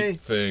 great okay.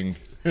 thing.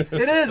 It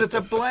is. It's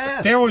a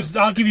blast.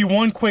 I'll give you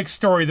one quick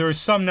story. There was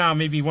some now,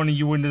 maybe one of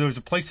you wouldn't know. There was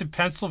a place in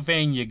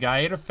Pennsylvania, a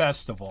guy at a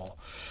festival.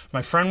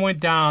 My friend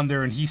went down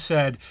there, and he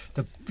said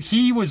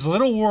he was a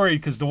little worried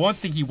because the one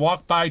thing, he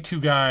walked by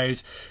two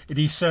guys, and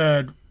he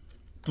said,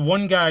 the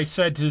one guy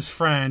said to his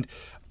friend,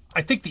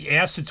 I think the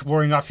acid's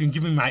wearing off. You can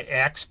give me my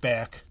axe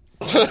back.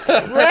 So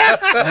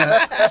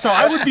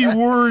I would be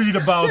worried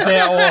about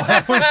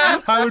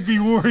that. I would be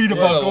worried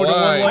about going to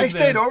one like I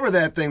stayed over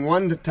that thing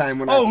one time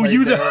when I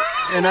played there.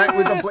 And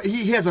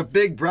he has a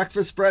big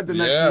breakfast spread the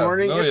next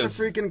morning.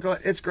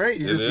 It's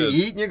great. You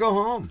eat and you go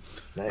home.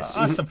 Nice.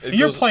 Awesome.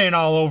 You're playing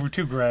all over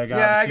too, Greg.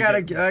 Yeah, I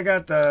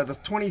got the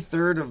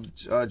 23rd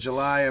of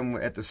July. I'm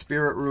at the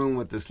Spirit Room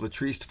with this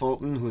Latrice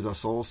Fulton, who's a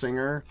soul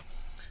singer.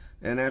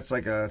 and that's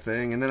like a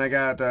thing. And then I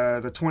got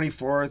the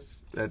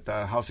 24th at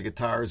the House of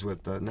Guitars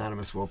with the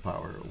Anonymous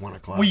Willpower at 1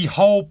 o'clock. We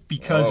hope,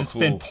 because it's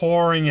cool. been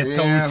pouring at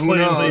those who lately.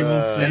 knows?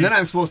 We'll see. And then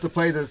I'm supposed to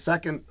play the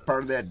second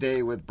part of that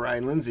day with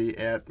Brian Lindsay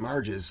at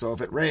Marge's. So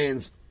if it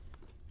rains,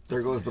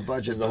 there goes the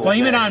budget. The whole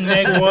Blame it day. on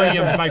Meg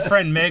Williams. My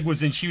friend Meg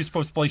was in. She was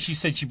supposed to play. She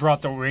said she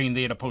brought the rain.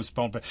 They had to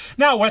postpone. But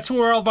now, that's what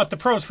we're all about, the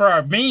pros for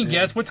our main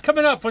guest. What's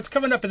coming up? And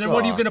then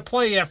what are you going to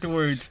play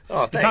afterwards?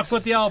 Oh, Talk thanks.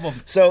 about the album.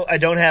 So I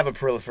don't have a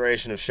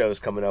proliferation of shows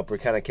coming up. We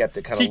kind of kept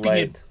it kind of Keeping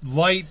light. it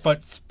light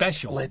but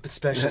special. Light but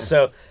special.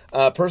 So,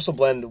 Personal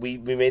Blend, we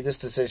made this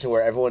decision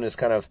where everyone is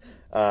kind of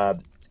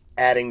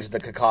adding to the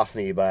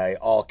cacophony by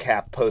all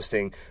cap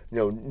posting,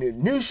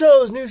 new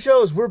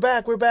shows, we're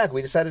back.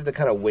 We decided to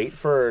kind of wait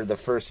for the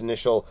first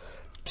initial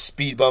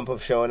speed bump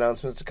of show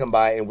announcements to come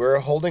by, and we're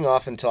holding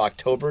off until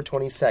October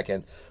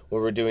 22nd,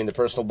 where we're doing the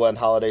Personal Blend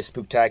Holiday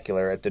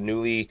Spooktacular at the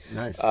newly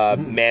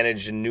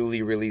managed and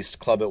newly released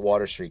club at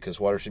Water Street, because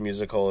Water Street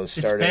Musical is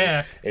starting.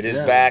 back. It is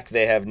back.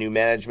 They have new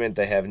management.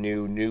 They have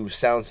new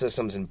sound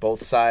systems in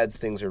both sides.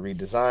 Things are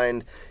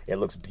redesigned. It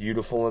looks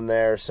beautiful in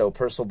there. So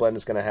Personal Blend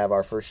is going to have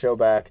our first show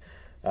back.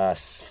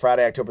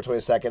 Friday, October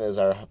 22nd is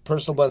our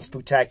Personal Blend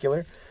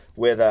Spooktacular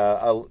with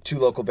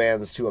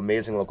two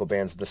amazing local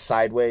bands, The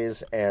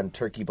Sideways and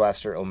Turkey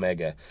Blaster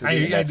Omega.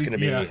 And that's going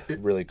to be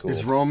really cool.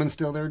 Is Roman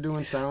still there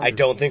doing sound? I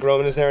don't think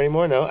Roman is there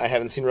anymore. No, I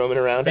haven't seen Roman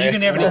around. Are you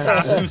going to have any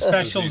costume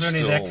specials or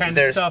any of that kind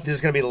of stuff?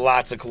 There's going to be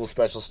lots of cool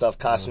special stuff,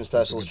 costume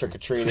specials,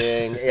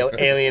 trick-or-treating,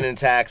 alien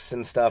attacks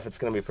and stuff. It's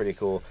going to be pretty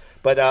cool.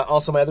 But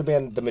also my other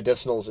band, The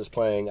Medicinals, is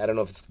playing. I don't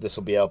know if this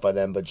will be out by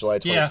then, but July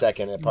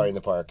 22nd at Party in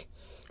the Park.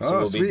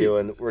 So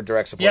we're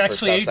direct support for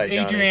Southside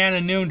Johnny.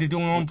 Adriana Noon, to do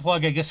an own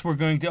plug, I guess we're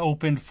going to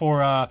open for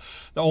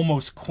the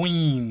Almost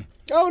Queen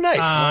Oh, nice.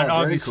 on very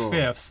August cool.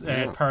 5th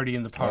at Party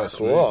in the Park.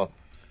 Cool.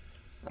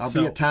 I'll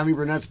be at Tommy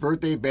Burnett's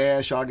birthday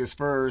bash August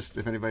 1st,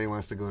 if anybody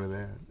wants to go to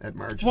that, at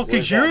Marge's. Well,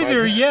 because you're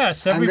there,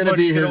 yes. I'm going to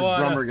be his can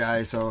drummer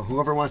guy, so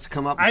whoever wants to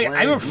come up and play.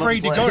 I'm afraid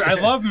to go. I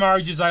love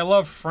Marge's. I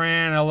love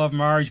Fran. I love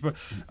Marge, but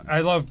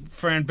I love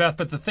Fran Beth.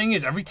 But the thing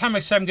is, every time I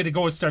say I'm going to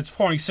go, it starts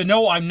pouring. So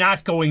no, I'm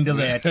not going to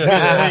that.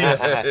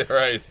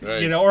 right.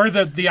 Or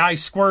the I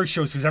Square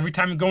shows, because every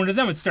time I'm going to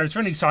them, it starts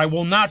raining. So I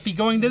will not be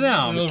going to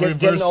them. Well, Get an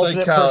reverse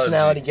alternate psychology.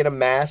 personality, get a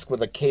mask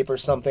with a cape or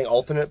something,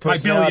 alternate My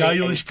Billie personality.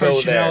 Eilish and go there.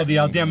 personality.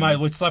 I'll damn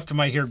what's left of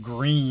my hair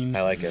green.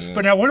 I like it.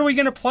 But now, what are we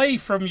going to play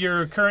from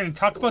your current?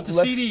 Talk about the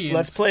CD.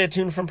 Let's play a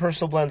tune from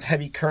Personal Blend's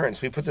Heavy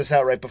Currents. We put this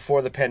out right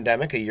before the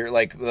pandemic, a year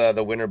like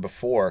the winter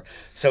before.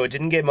 So it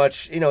didn't get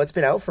much. It's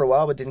been out for a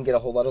while, but didn't get a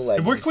whole lot of legs.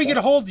 And where can we get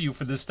a hold of you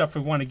for this stuff? If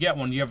we want to get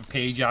one, you have a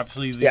page,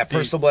 obviously. Yeah,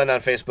 Personal Blend on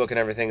Facebook and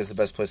everything is the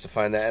best place to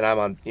find that. And I'm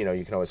on. You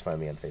can always find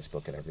me on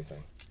Facebook and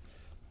everything.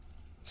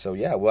 So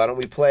yeah, why don't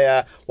we play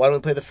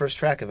the first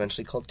track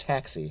eventually called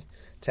Taxi?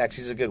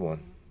 Taxi's a good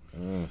one.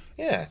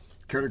 Yeah.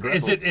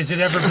 Is it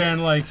ever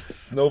been like?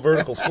 No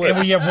vertical slip. And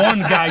we have one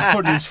guy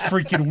putting his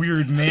freaking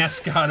weird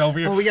mascot over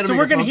here. Well, we gotta so make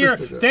we're a going to hear.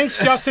 bumper sticker. Thanks,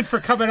 Justin,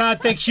 for coming on.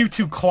 Thanks, you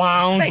two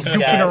clowns, Thanks,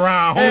 goofing guys.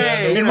 around.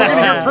 Hey, and we're going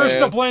to hear man.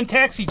 Personal Blend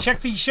Taxi. Check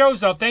these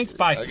shows out. Thanks,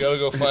 bye. I gotta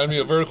go find me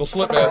a vertical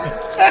slip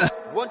mask.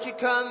 Won't you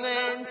come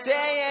and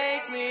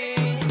take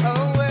me?